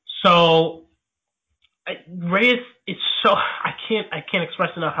 So Reyes is so I can't express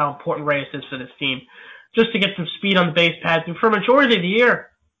enough how important Reyes is for this team. Just to get some speed on the base paths. And for a majority of the year,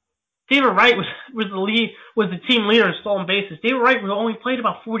 David Wright was the team leader in stolen bases. David Wright only played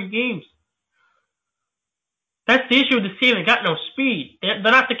about 40 games. That's the issue with this team. They got no speed. They're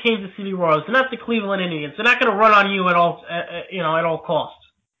not the Kansas City Royals. They're not the Cleveland Indians. They're not going to run on you at all costs.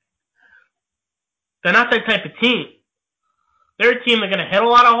 They're not that type of team. They're a team that's going to hit a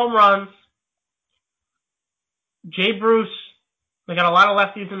lot of home runs. Jay Bruce, they got a lot of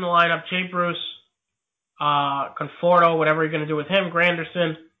lefties in the lineup. Jay Bruce, Conforto, whatever you're going to do with him,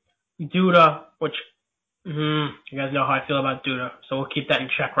 Granderson, Duda, which you guys know how I feel about Duda, so we'll keep that in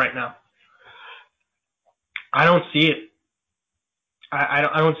check right now. I don't see it. I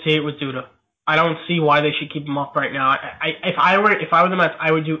don't see it with Duda. I don't see why they should keep him up right now. If I were the Mets,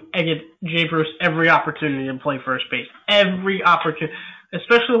 I would give Jay Bruce every opportunity to play first base. Every opportunity.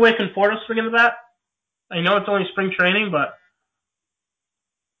 Especially the way Conforto's swinging the bat. I know it's only spring training, but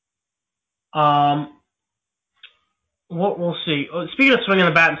we'll see. Speaking of swinging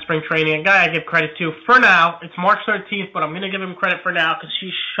the bat in spring training, a guy I give credit to, for now, it's March 13th, but I'm going to give him credit for now because he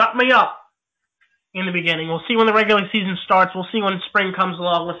shut me up in the beginning. We'll see when the regular season starts. We'll see when spring comes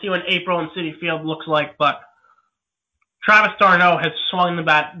along. We'll see what April in Citi Field looks like. But Travis d'Arnaud has swung the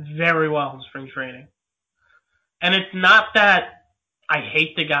bat very well in spring training. And it's not that I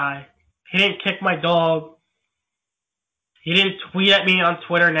hate the guy. He didn't kick my dog. He didn't tweet at me on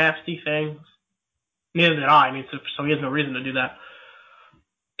Twitter nasty things. Neither did I. So he has no reason to do that.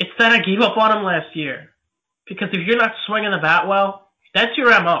 It's that I gave up on him last year. Because if you're not swinging the bat well, that's your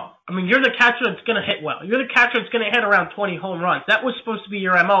MO. I mean, you're the catcher that's going to hit well. You're the catcher that's going to hit around 20 home runs. That was supposed to be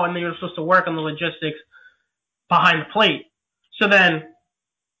your MO, and then you were supposed to work on the logistics behind the plate. So then,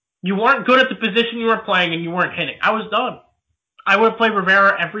 you weren't good at the position you were playing, and you weren't hitting. I was done. I would play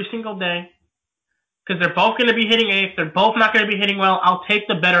Rivera every single day, because they're both going to be hitting eighth. They're both not going to be hitting well. I'll take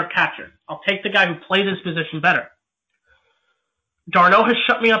the better catcher. I'll take the guy who plays his position better. d'Arnaud has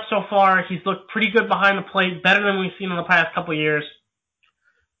shut me up so far. He's looked pretty good behind the plate, better than we've seen in the past couple of years.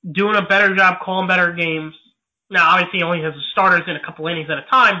 Doing a better job, calling better games. Now, obviously, he only has the starters in a couple innings at a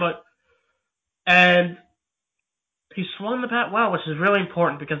time, and he swung the bat well, which is really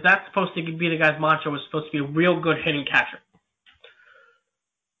important because that's supposed to be the guy's mantra. Was supposed to be a real good hitting catcher.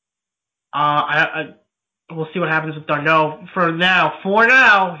 We'll see what happens with d'Arnaud. For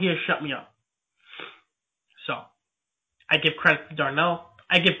now, he has shut me up. So, I give credit to d'Arnaud.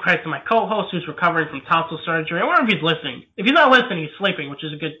 I give credit to my co-host who's recovering from tonsil surgery. I wonder if he's listening. If he's not listening, he's sleeping, which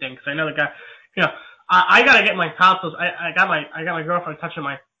is a good thing because I know the guy. I gotta get my tonsils. I got my girlfriend touching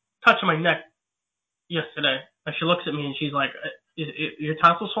my neck yesterday, and she looks at me and she's like, "Is your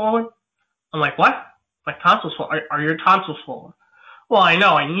tonsils swollen?" I'm like, "What? My tonsils swollen? Are your tonsils swollen?" Well, I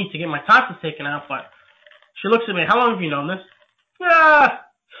know I need to get my tonsils taken out, but she looks at me. How long have you known this?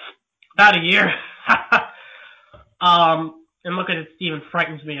 About a year. And looking at Steven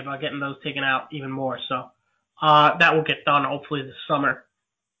frightens me about getting those taken out even more. So that will get done hopefully this summer.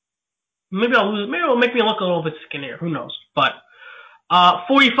 Maybe it'll make me look a little bit skinnier. Who knows? But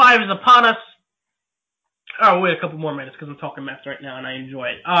 45 is upon us. Oh, wait a couple more minutes because I'm talking Mets right now and I enjoy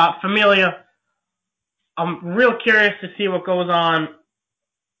it. Familia, I'm real curious to see what goes on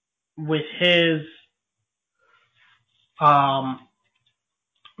with his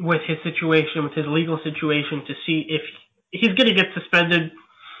situation, with his legal situation, to see if he's going to get suspended,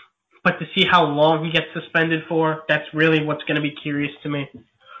 but to see how long he gets suspended for, that's really what's going to be curious to me.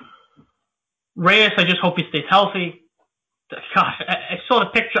 Reyes, I just hope he stays healthy. Gosh, I saw the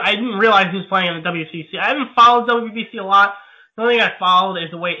picture. I didn't realize he was playing in the WCC. I haven't followed WBC a lot. The only thing I followed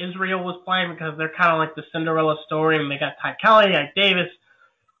is the way Israel was playing because they're kind of like the Cinderella story, and they got Ty Kelly, Ike Davis.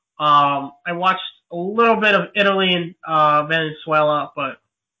 I watched a little bit of Italy and Venezuela, but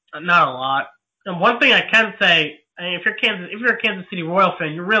not a lot. And one thing I can say, I mean, if you're a Kansas City Royal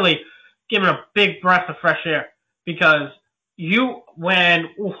fan, you're really giving a big breath of fresh air because and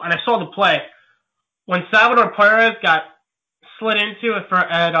I saw the play when Salvador Perez got slid into it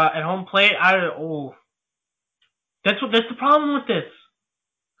at home plate. That's the problem with this.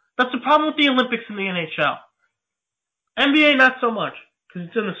 That's the problem with the Olympics and the NHL. NBA not so much because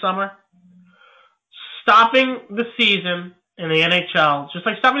it's in the summer. Stopping the season in the NHL, just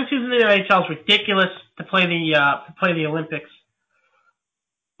like stopping the season in the NHL, is ridiculous to play the Olympics.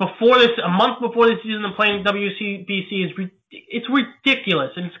 A month before the season, and playing WCBC it's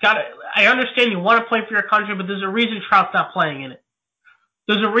ridiculous, and I understand you want to play for your country, but there's a reason Trout's not playing in it.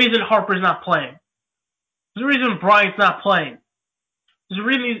 There's a reason Harper's not playing. There's a reason Bryant's not playing. There's a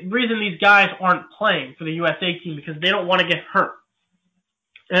reason these guys aren't playing for the USA team because they don't want to get hurt.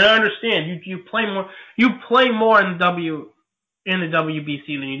 And I understand you play more in the WBC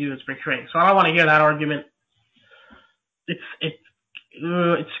than you do in spring training. So I don't want to hear that argument. It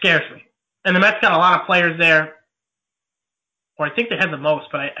scares me. And the Mets got a lot of players there. Or I think they had the most,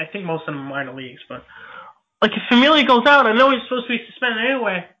 but I think most of them are minor leagues. But like if Familia goes out, I know he's supposed to be suspended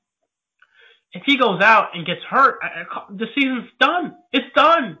anyway. If he goes out and gets hurt, the season's done. It's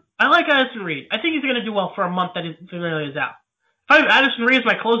done. I like Addison Reed. I think he's going to do well for a month that Familia is out. If I have Addison Reed as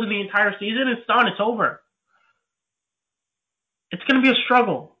my closer the entire season, it's done. It's over. It's going to be a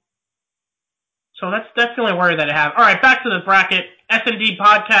struggle. So that's the only worry that I have. All right, back to the bracket. S&D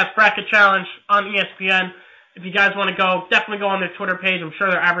Podcast Bracket Challenge on ESPN. If you guys want to go, definitely go on their Twitter page. I'm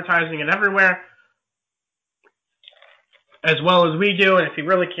sure they're advertising it everywhere, as well as we do. And if you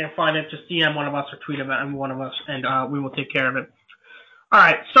really can't find it, just DM one of us or tweet about one of us, and we will take care of it. All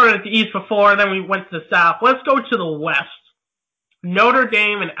right, started at the East before, then we went to the South. Let's go to the West. Notre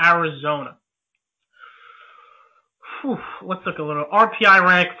Dame and Arizona. Let's look a little. RPI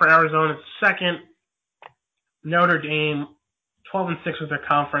rank for Arizona second. Notre Dame 12-6 with their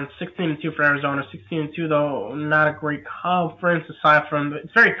conference. 16-2 for Arizona. 16-2 though, not a great conference aside from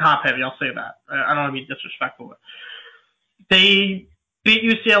it's very top heavy. I'll say that. I don't want to be disrespectful, but they beat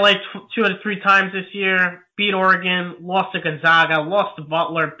UCLA 2 out of 3 times this year. Beat Oregon. Lost to Gonzaga. Lost to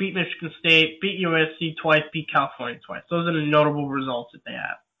Butler. Beat Michigan State. Beat USC twice. Beat California twice. Those are the notable results that they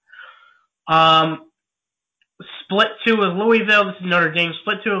have. Split 2 with Louisville. This is Notre Dame.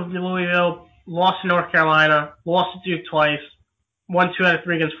 Split 2 with Louisville. Lost to North Carolina. Lost to Duke twice. Won 2 out of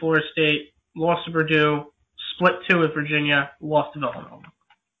 3 against Florida State. Lost to Purdue. Split 2 with Virginia. Lost to Villanova.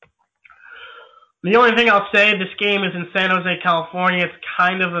 The only thing I'll say, this game is in San Jose, California. It's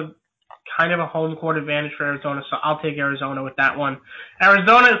kind of a home court advantage for Arizona, so I'll take Arizona with that one.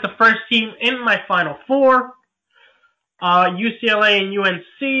 Arizona is the first team in my Final Four. UCLA and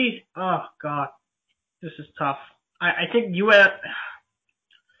UNC. Oh, God. This is tough. I think UCLA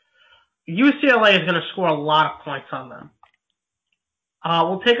is going to score a lot of points on them.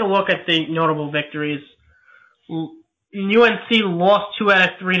 We'll take a look at the notable victories. UNC lost 2 out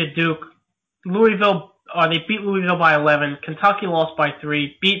of 3 to Duke. Louisville, they beat Louisville by 11. Kentucky lost by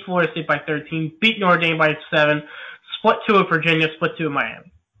 3. Beat Florida State by 13. Beat Notre Dame by 7. Split 2 with Virginia. Split 2 with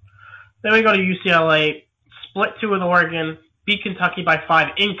Miami. Then we go to UCLA. Split 2 with Oregon. Beat Kentucky by 5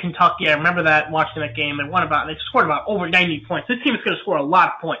 in Kentucky. I remember that, watching that game. They scored about over 90 points. This team is going to score a lot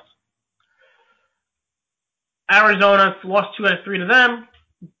of points. Arizona lost 2 out of 3 to them.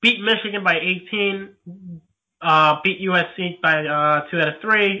 Beat Michigan by 18. Beat USC by 2 out of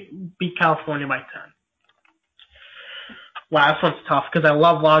 3. Beat California by 10. Wow, this one's tough because I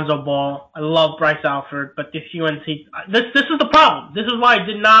love Lonzo Ball. I love Bryce Alford, but this UNC, this is the problem. This is why I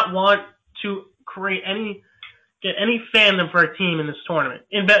did not want to get any fandom for a team in this tournament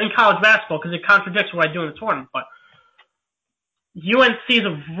in college basketball because it contradicts what I do in the tournament. But UNC is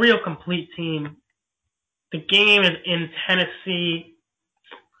a real complete team. The game is in Tennessee.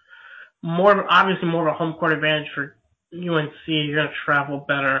 Obviously more of a home court advantage for UNC. You're going to travel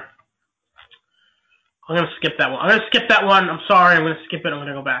better. I'm going to skip that one. I'm sorry. I'm going to skip it. I'm going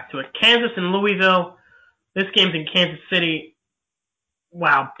to go back to it. Kansas and Louisville. This game's in Kansas City.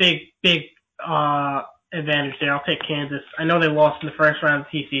 Wow, big advantage there. I'll take Kansas. I know they lost in the first round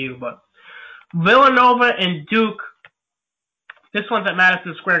to TCU, but Villanova and Duke. This one's at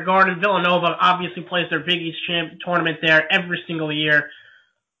Madison Square Garden. Villanova obviously plays their Big East tournament there every single year.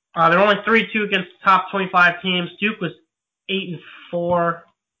 They're only 3-2 against the top 25 teams. Duke was 8-4.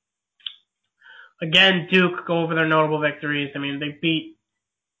 Again, Duke go over their notable victories. I mean, they beat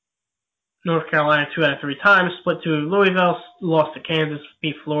North Carolina 2 out of 3 times, split to Louisville, lost to Kansas,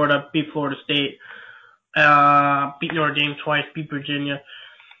 beat Florida State, beat Notre Dame twice, beat Virginia.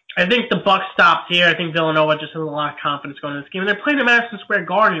 I think the buck stops here. I think Villanova just has a lot of confidence going into this game. And they're playing at Madison Square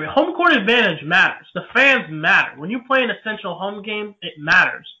Garden. Home court advantage matters. The fans matter. When you play an essential home game, it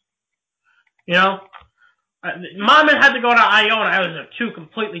matters. You know? Monmouth had to go to Iona. Those are two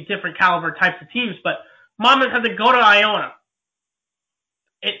completely different caliber types of teams, but Monmouth had to go to Iona.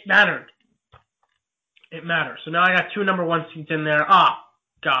 It mattered. It matters. So now I got 2 number 1 seeds in there. Oh,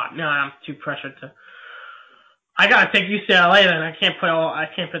 God. Now I'm too pressured to... I gotta take UCLA then. I can't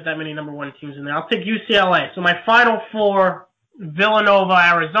put that many number 1 teams in there. I'll take UCLA. So my final 4, Villanova,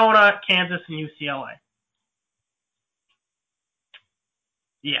 Arizona, Kansas, and UCLA.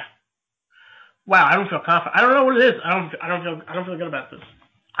 Yeah. Wow, I don't feel confident. I don't know what it is. I don't feel good about this.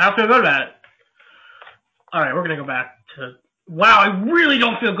 I don't feel good about it. All right, we're gonna go back to. Wow, I really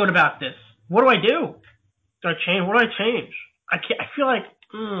don't feel good about this. What do I do? Do I change? What do I change? I feel like.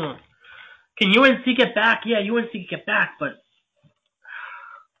 Can UNC get back? Yeah, UNC can get back, but.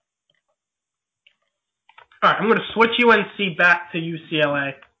 All right, I'm gonna switch UNC back to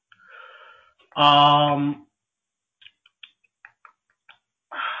UCLA.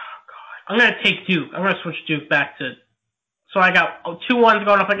 I'm going to take Duke. I'm going to switch Duke back to... So I got 2 1s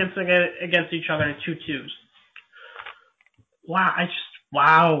going up against each other and 2 2s. Wow,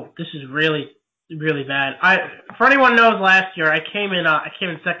 wow, this is really, really bad. For anyone who knows, last year, I came in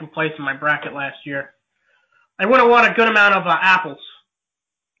second place in my bracket last year. I would have won a good amount of apples.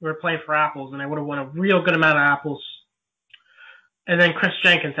 We were playing for apples, and I would have won a real good amount of apples. And then Chris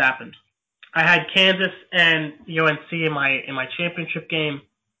Jenkins happened. I had Kansas and UNC in my championship game.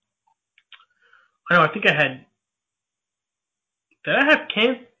 I think I had... Did I have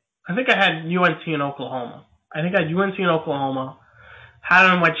Kansas? I think I had UNC in Oklahoma. I think I had UNC in Oklahoma. Had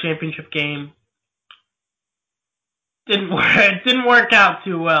it in my championship game. It didn't work out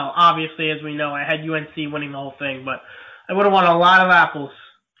too well, obviously, as we know. I had UNC winning the whole thing, but I would have won a lot of apples.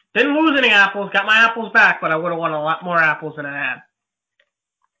 Didn't lose any apples. Got my apples back, but I would have won a lot more apples than I had.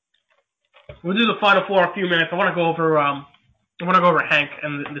 We'll do the Final Four in a few minutes. I want to go over Hank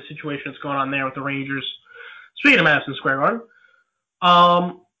and the situation that's going on there with the Rangers. Speaking of Madison Square Garden,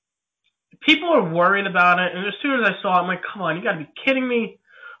 people are worried about it, and as soon as I saw it, I'm like, come on, you got to be kidding me.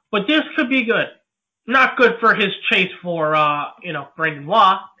 But this could be good. Not good for his chase for, Brandon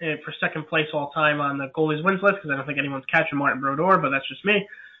Waugh for second place all time on the goalies wins list, because I don't think anyone's catching Martin Brodeur, but that's just me.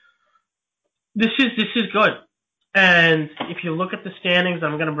 This is good. And if you look at the standings,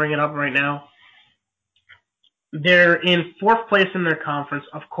 I'm going to bring it up right now. They're in 4th place in their conference,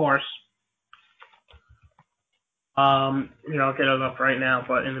 of course. I'll get it up right now,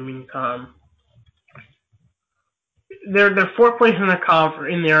 but in the meantime, they're 4th place in their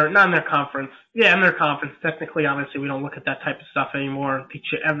conference. Not in their conference. Yeah, in their conference. Technically, obviously, we don't look at that type of stuff anymore.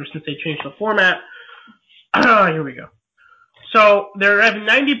 Ever since they changed the format. Here we go. So they're at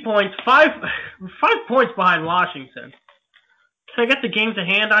 90 points, 5 points behind Washington. Can I get the games at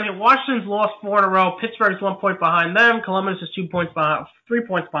hand on it? Washington's lost 4 in a row. Pittsburgh's 1 point behind them. Columbus is 3 points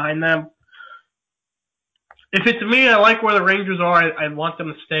behind them. If it's me, I like where the Rangers are. I want them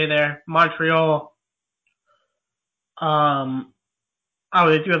to stay there. Montreal. They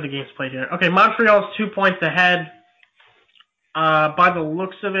do have the games played here. Okay, Montreal's 2 points ahead. By the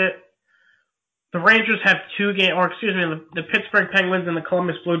looks of it, the Rangers have 2 games, the Pittsburgh Penguins and the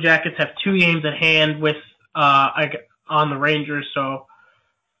Columbus Blue Jackets have 2 games at hand with on the Rangers, so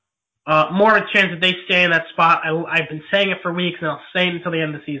more of a chance that they stay in that spot. I've been saying it for weeks, and I'll say it until the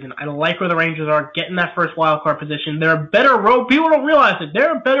end of the season. I like where the Rangers are, getting that first wild card position. They're a better road. People don't realize it.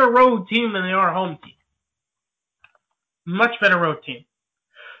 They're a better road team than they are a home team. Much better road team.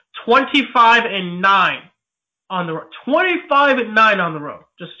 25-9 on the road. 25-9 on the road.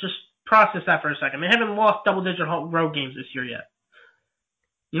 Just process that for a second. They haven't lost double-digit road games this year yet.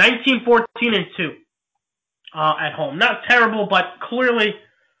 19-14-2 at home. Not terrible, but clearly,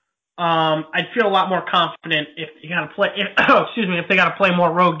 I'd feel a lot more confident if you got to play. If they got to play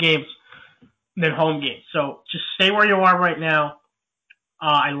more road games than home games. So just stay where you are right now.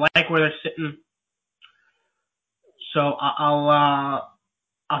 I like where they're sitting. So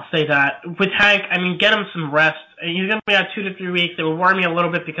I'll say that. With Hank, get him some rest. He's going to be out 2 to 3 weeks. It would worry me a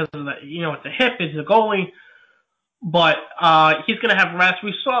little bit because of it's a hip, it's a goalie. But he's going to have rest.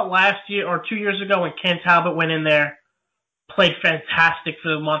 We saw it last year or 2 years ago when Ken Talbot went in there, played fantastic for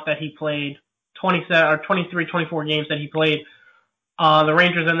the month that he played, 23, 24 games that he played. The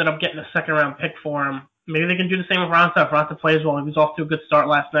Rangers ended up getting a second-round pick for him. Maybe they can do the same with Raanta. If Raanta plays well, he was off to a good start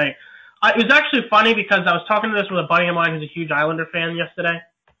last night. It was actually funny because I was talking to this with a buddy of mine who's a huge Islander fan yesterday.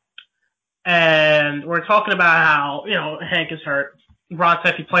 And we're talking about how, Hank is hurt. Raanta,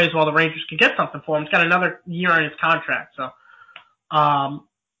 if he plays well, the Rangers could get something for him. He's got another year on his contract. So,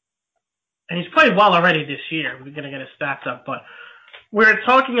 and he's played well already this year. We're going to get his stats up, but we're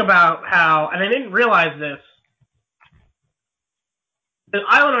talking about how, and I didn't realize this, the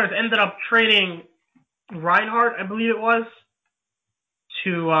Islanders ended up trading Reinhart, I believe it was,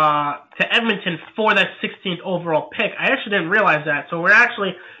 to Edmonton for that 16th overall pick. I actually didn't realize that, so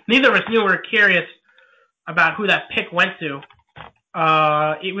neither of us knew. We were curious about who that pick went to.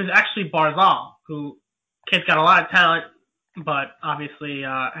 It was actually Barzal, who kid's got a lot of talent, but obviously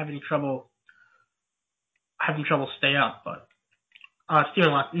having trouble stay up. But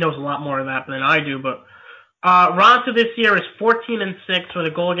Steven knows a lot more of that than I do. But Raanta this year is 14-6 with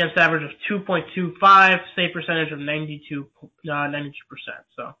a goal against average of 2.25, save percentage of 92%.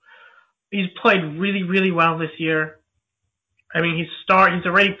 So he's played really, really well this year. I mean, he's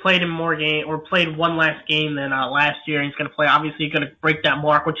already played in more games, or played one last game than last year. He's going to play, obviously, going to break that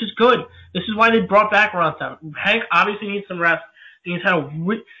mark, which is good. This is why they brought back Raanta. Hank obviously needs some rest. He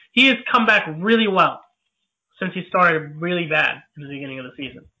has come back really well since he started really bad in the beginning of the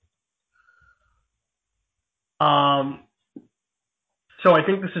season. So I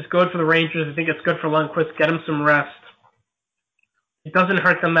think this is good for the Rangers. I think it's good for Lundqvist. Get him some rest. It doesn't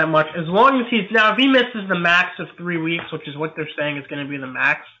hurt them that much. As long as if he misses the max of 3 weeks, which is what they're saying is going to be the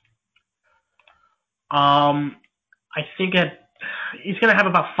max, I think he's going to have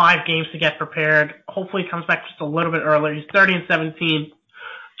about 5 games to get prepared. Hopefully he comes back just a little bit earlier. He's 30-17,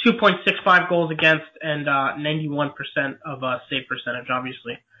 2.65 goals against, and 91% of save percentage,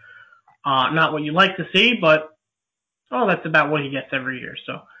 obviously. Not what you like to see, but that's about what he gets every year.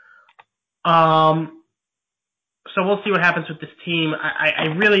 So we'll see what happens with this team.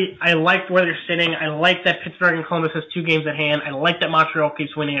 I like where they're sitting. I like that Pittsburgh and Columbus has 2 games at hand. I like that Montreal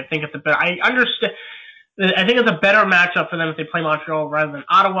keeps winning. I think it's I think it's a better matchup for them if they play Montreal rather than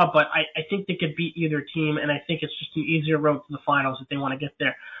Ottawa, but I think they could beat either team, and I think it's just an easier road to the finals if they want to get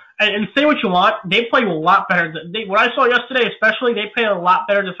there. And say what you want, they play a lot better. What I saw yesterday, especially, they play a lot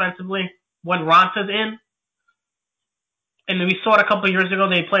better defensively when Ranta's in. And we saw it a couple of years ago.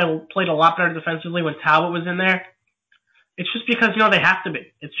 They played a lot better defensively when Talbot was in there. It's just because, they have to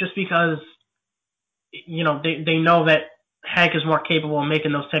be. It's just because, they know that Hank is more capable of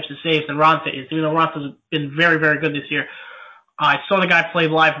making those types of saves than Raanta is. Even though Ranta's been very, very good this year. I saw the guy play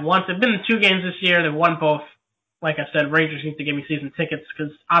live once. They've been in 2 games this year. They've won both. Like I said, Rangers need to give me season tickets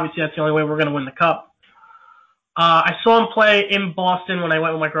because obviously that's the only way we're going to win the Cup. I saw him play in Boston when I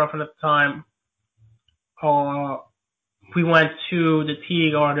went with my girlfriend at the time. We went to the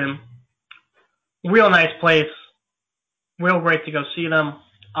TD Garden. Real nice place. Real great to go see them.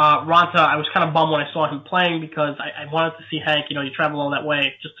 Raanta, I was kind of bummed when I saw him playing because I wanted to see Hank. You travel all that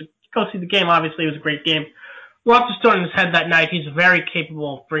way just to go see the game. Obviously, it was a great game. Ranta's still in his head that night. He's very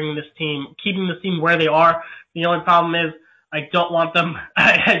capable of bringing this team, keeping this team where they are. The only problem is I don't want them.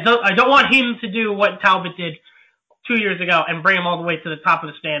 I don't want him to do what Talbot did 2 years ago and bring him all the way to the top of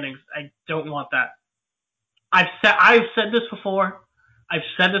the standings. I don't want that. I've said this before. I've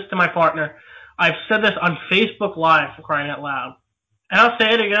said this to my partner. I've said this on Facebook Live, for crying out loud. And I'll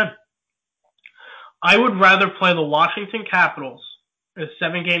say it again. I would rather play the Washington Capitals in a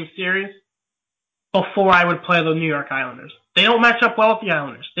 7-game series before I would play the New York Islanders. They don't match up well with the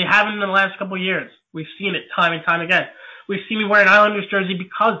Islanders. They haven't in the last couple of years. We've seen it time and time again. We've seen me wear an Islanders jersey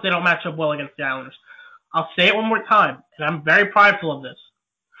because they don't match up well against the Islanders. I'll say it one more time, and I'm very prideful of this.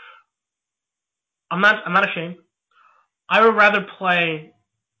 I'm not ashamed. I would rather play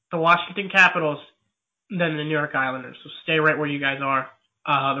the Washington Capitals than the New York Islanders. So stay right where you guys are,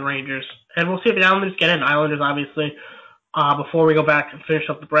 the Rangers. And we'll see if the Islanders get in. Islanders, obviously, before we go back and finish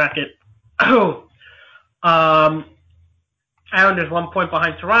up the bracket. Islanders 1 point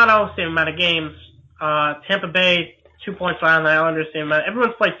behind Toronto, same amount of games. Tampa Bay, 2 points behind the Islanders, same amount.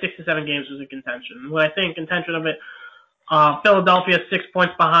 Everyone's played 6 to 7 games was in contention. When I think contention of it, Philadelphia 6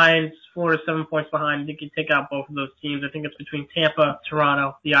 points behind, Florida 7 points behind. I think you take out both of those teams. I think it's between Tampa,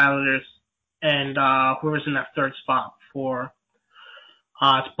 Toronto, the Islanders, and whoever's in that third spot for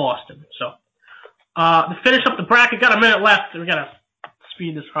it's Boston. So to finish up the bracket, got a minute left. We gotta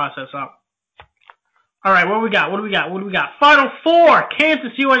speed this process up. All right, what do we got? Final 4,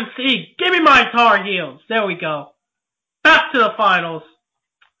 Kansas, UNC. Give me my Tar Heels. There we go. Back to the finals.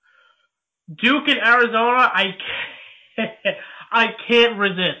 Duke and Arizona. I can't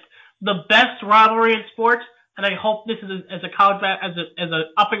resist. The best rivalry in sports, and I hope this is as an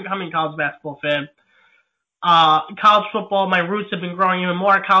up and coming college basketball fan. College football, my roots have been growing even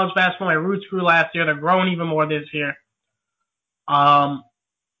more. College basketball, my roots grew last year. They're growing even more this year.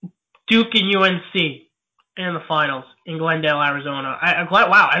 Duke and UNC in the finals in Glendale, Arizona.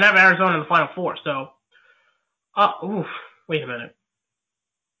 Wow, I have Arizona in the Final Four. So, wait a minute.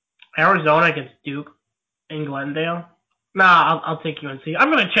 Arizona against Duke in Glendale. Nah, I'll take UNC.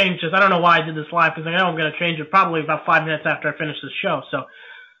 I'm going to change this. I don't know why I did this live, because I know I'm going to change it probably about 5 minutes after I finish this show. So,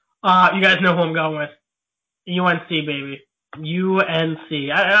 you guys know who I'm going with. UNC, baby. UNC.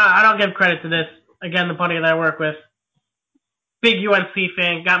 I don't give credit to this. Again, the buddy that I work with, big UNC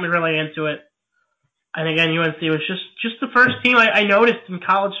fan, got me really into it. And again, UNC was just the first team I noticed in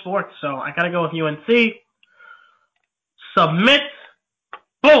college sports, so I got to go with UNC. Submit.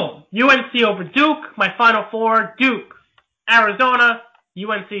 Boom. UNC over Duke. My final four: Duke, Arizona,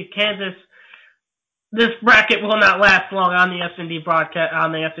 UNC, Kansas. This bracket will not last long on the S&D broadcast,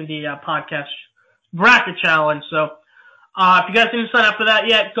 on the S&D podcast bracket challenge. So, if you guys didn't sign up for that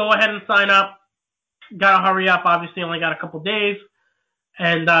yet, go ahead and sign up. Gotta hurry up. Obviously, only got a couple days.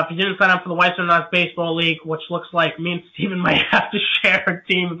 And if you didn't sign up for the Western Mass Baseball League, which looks like me and Steven might have to share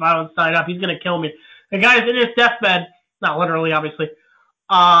a team if I don't sign up, he's gonna kill me. The guy's in his deathbed, not literally, obviously.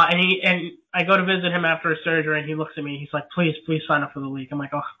 And I go to visit him after his surgery, and he looks at me. He's like, "Please sign up for the league." I'm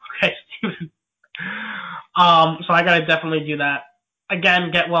like, "Oh, okay, Steven." So I gotta definitely do that.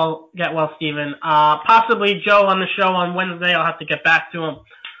 Again, get well, Steven. Possibly Joe on the show on Wednesday. I'll have to get back to him.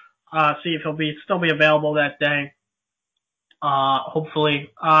 See if he'll still be available that day.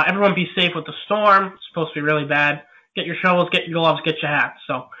 Hopefully. Everyone be safe with the storm. It's supposed to be really bad. Get your shovels, get your gloves, get your hats.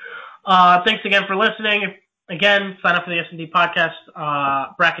 So, thanks again for listening. Again, sign up for the S&D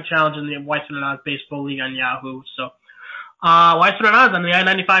podcast, bracket challenge in the Weissman and Oz Baseball League on Yahoo. So, Weissman and Oz on the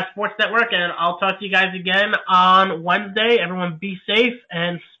I-95 Sports Network, and I'll talk to you guys again on Wednesday. Everyone be safe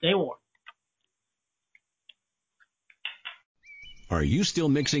and stay warm. Are you still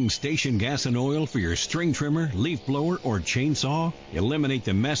mixing station gas and oil for your string trimmer, leaf blower, or chainsaw? Eliminate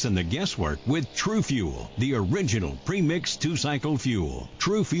the mess and the guesswork with True Fuel, the original pre-mixed 2-cycle fuel.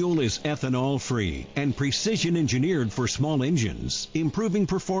 True Fuel is ethanol-free and precision-engineered for small engines, improving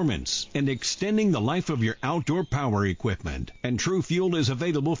performance and extending the life of your outdoor power equipment. And True Fuel is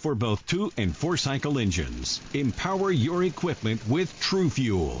available for both 2- and 4-cycle engines. Empower your equipment with True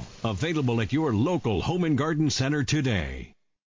Fuel. Available at your local Home and Garden Center today.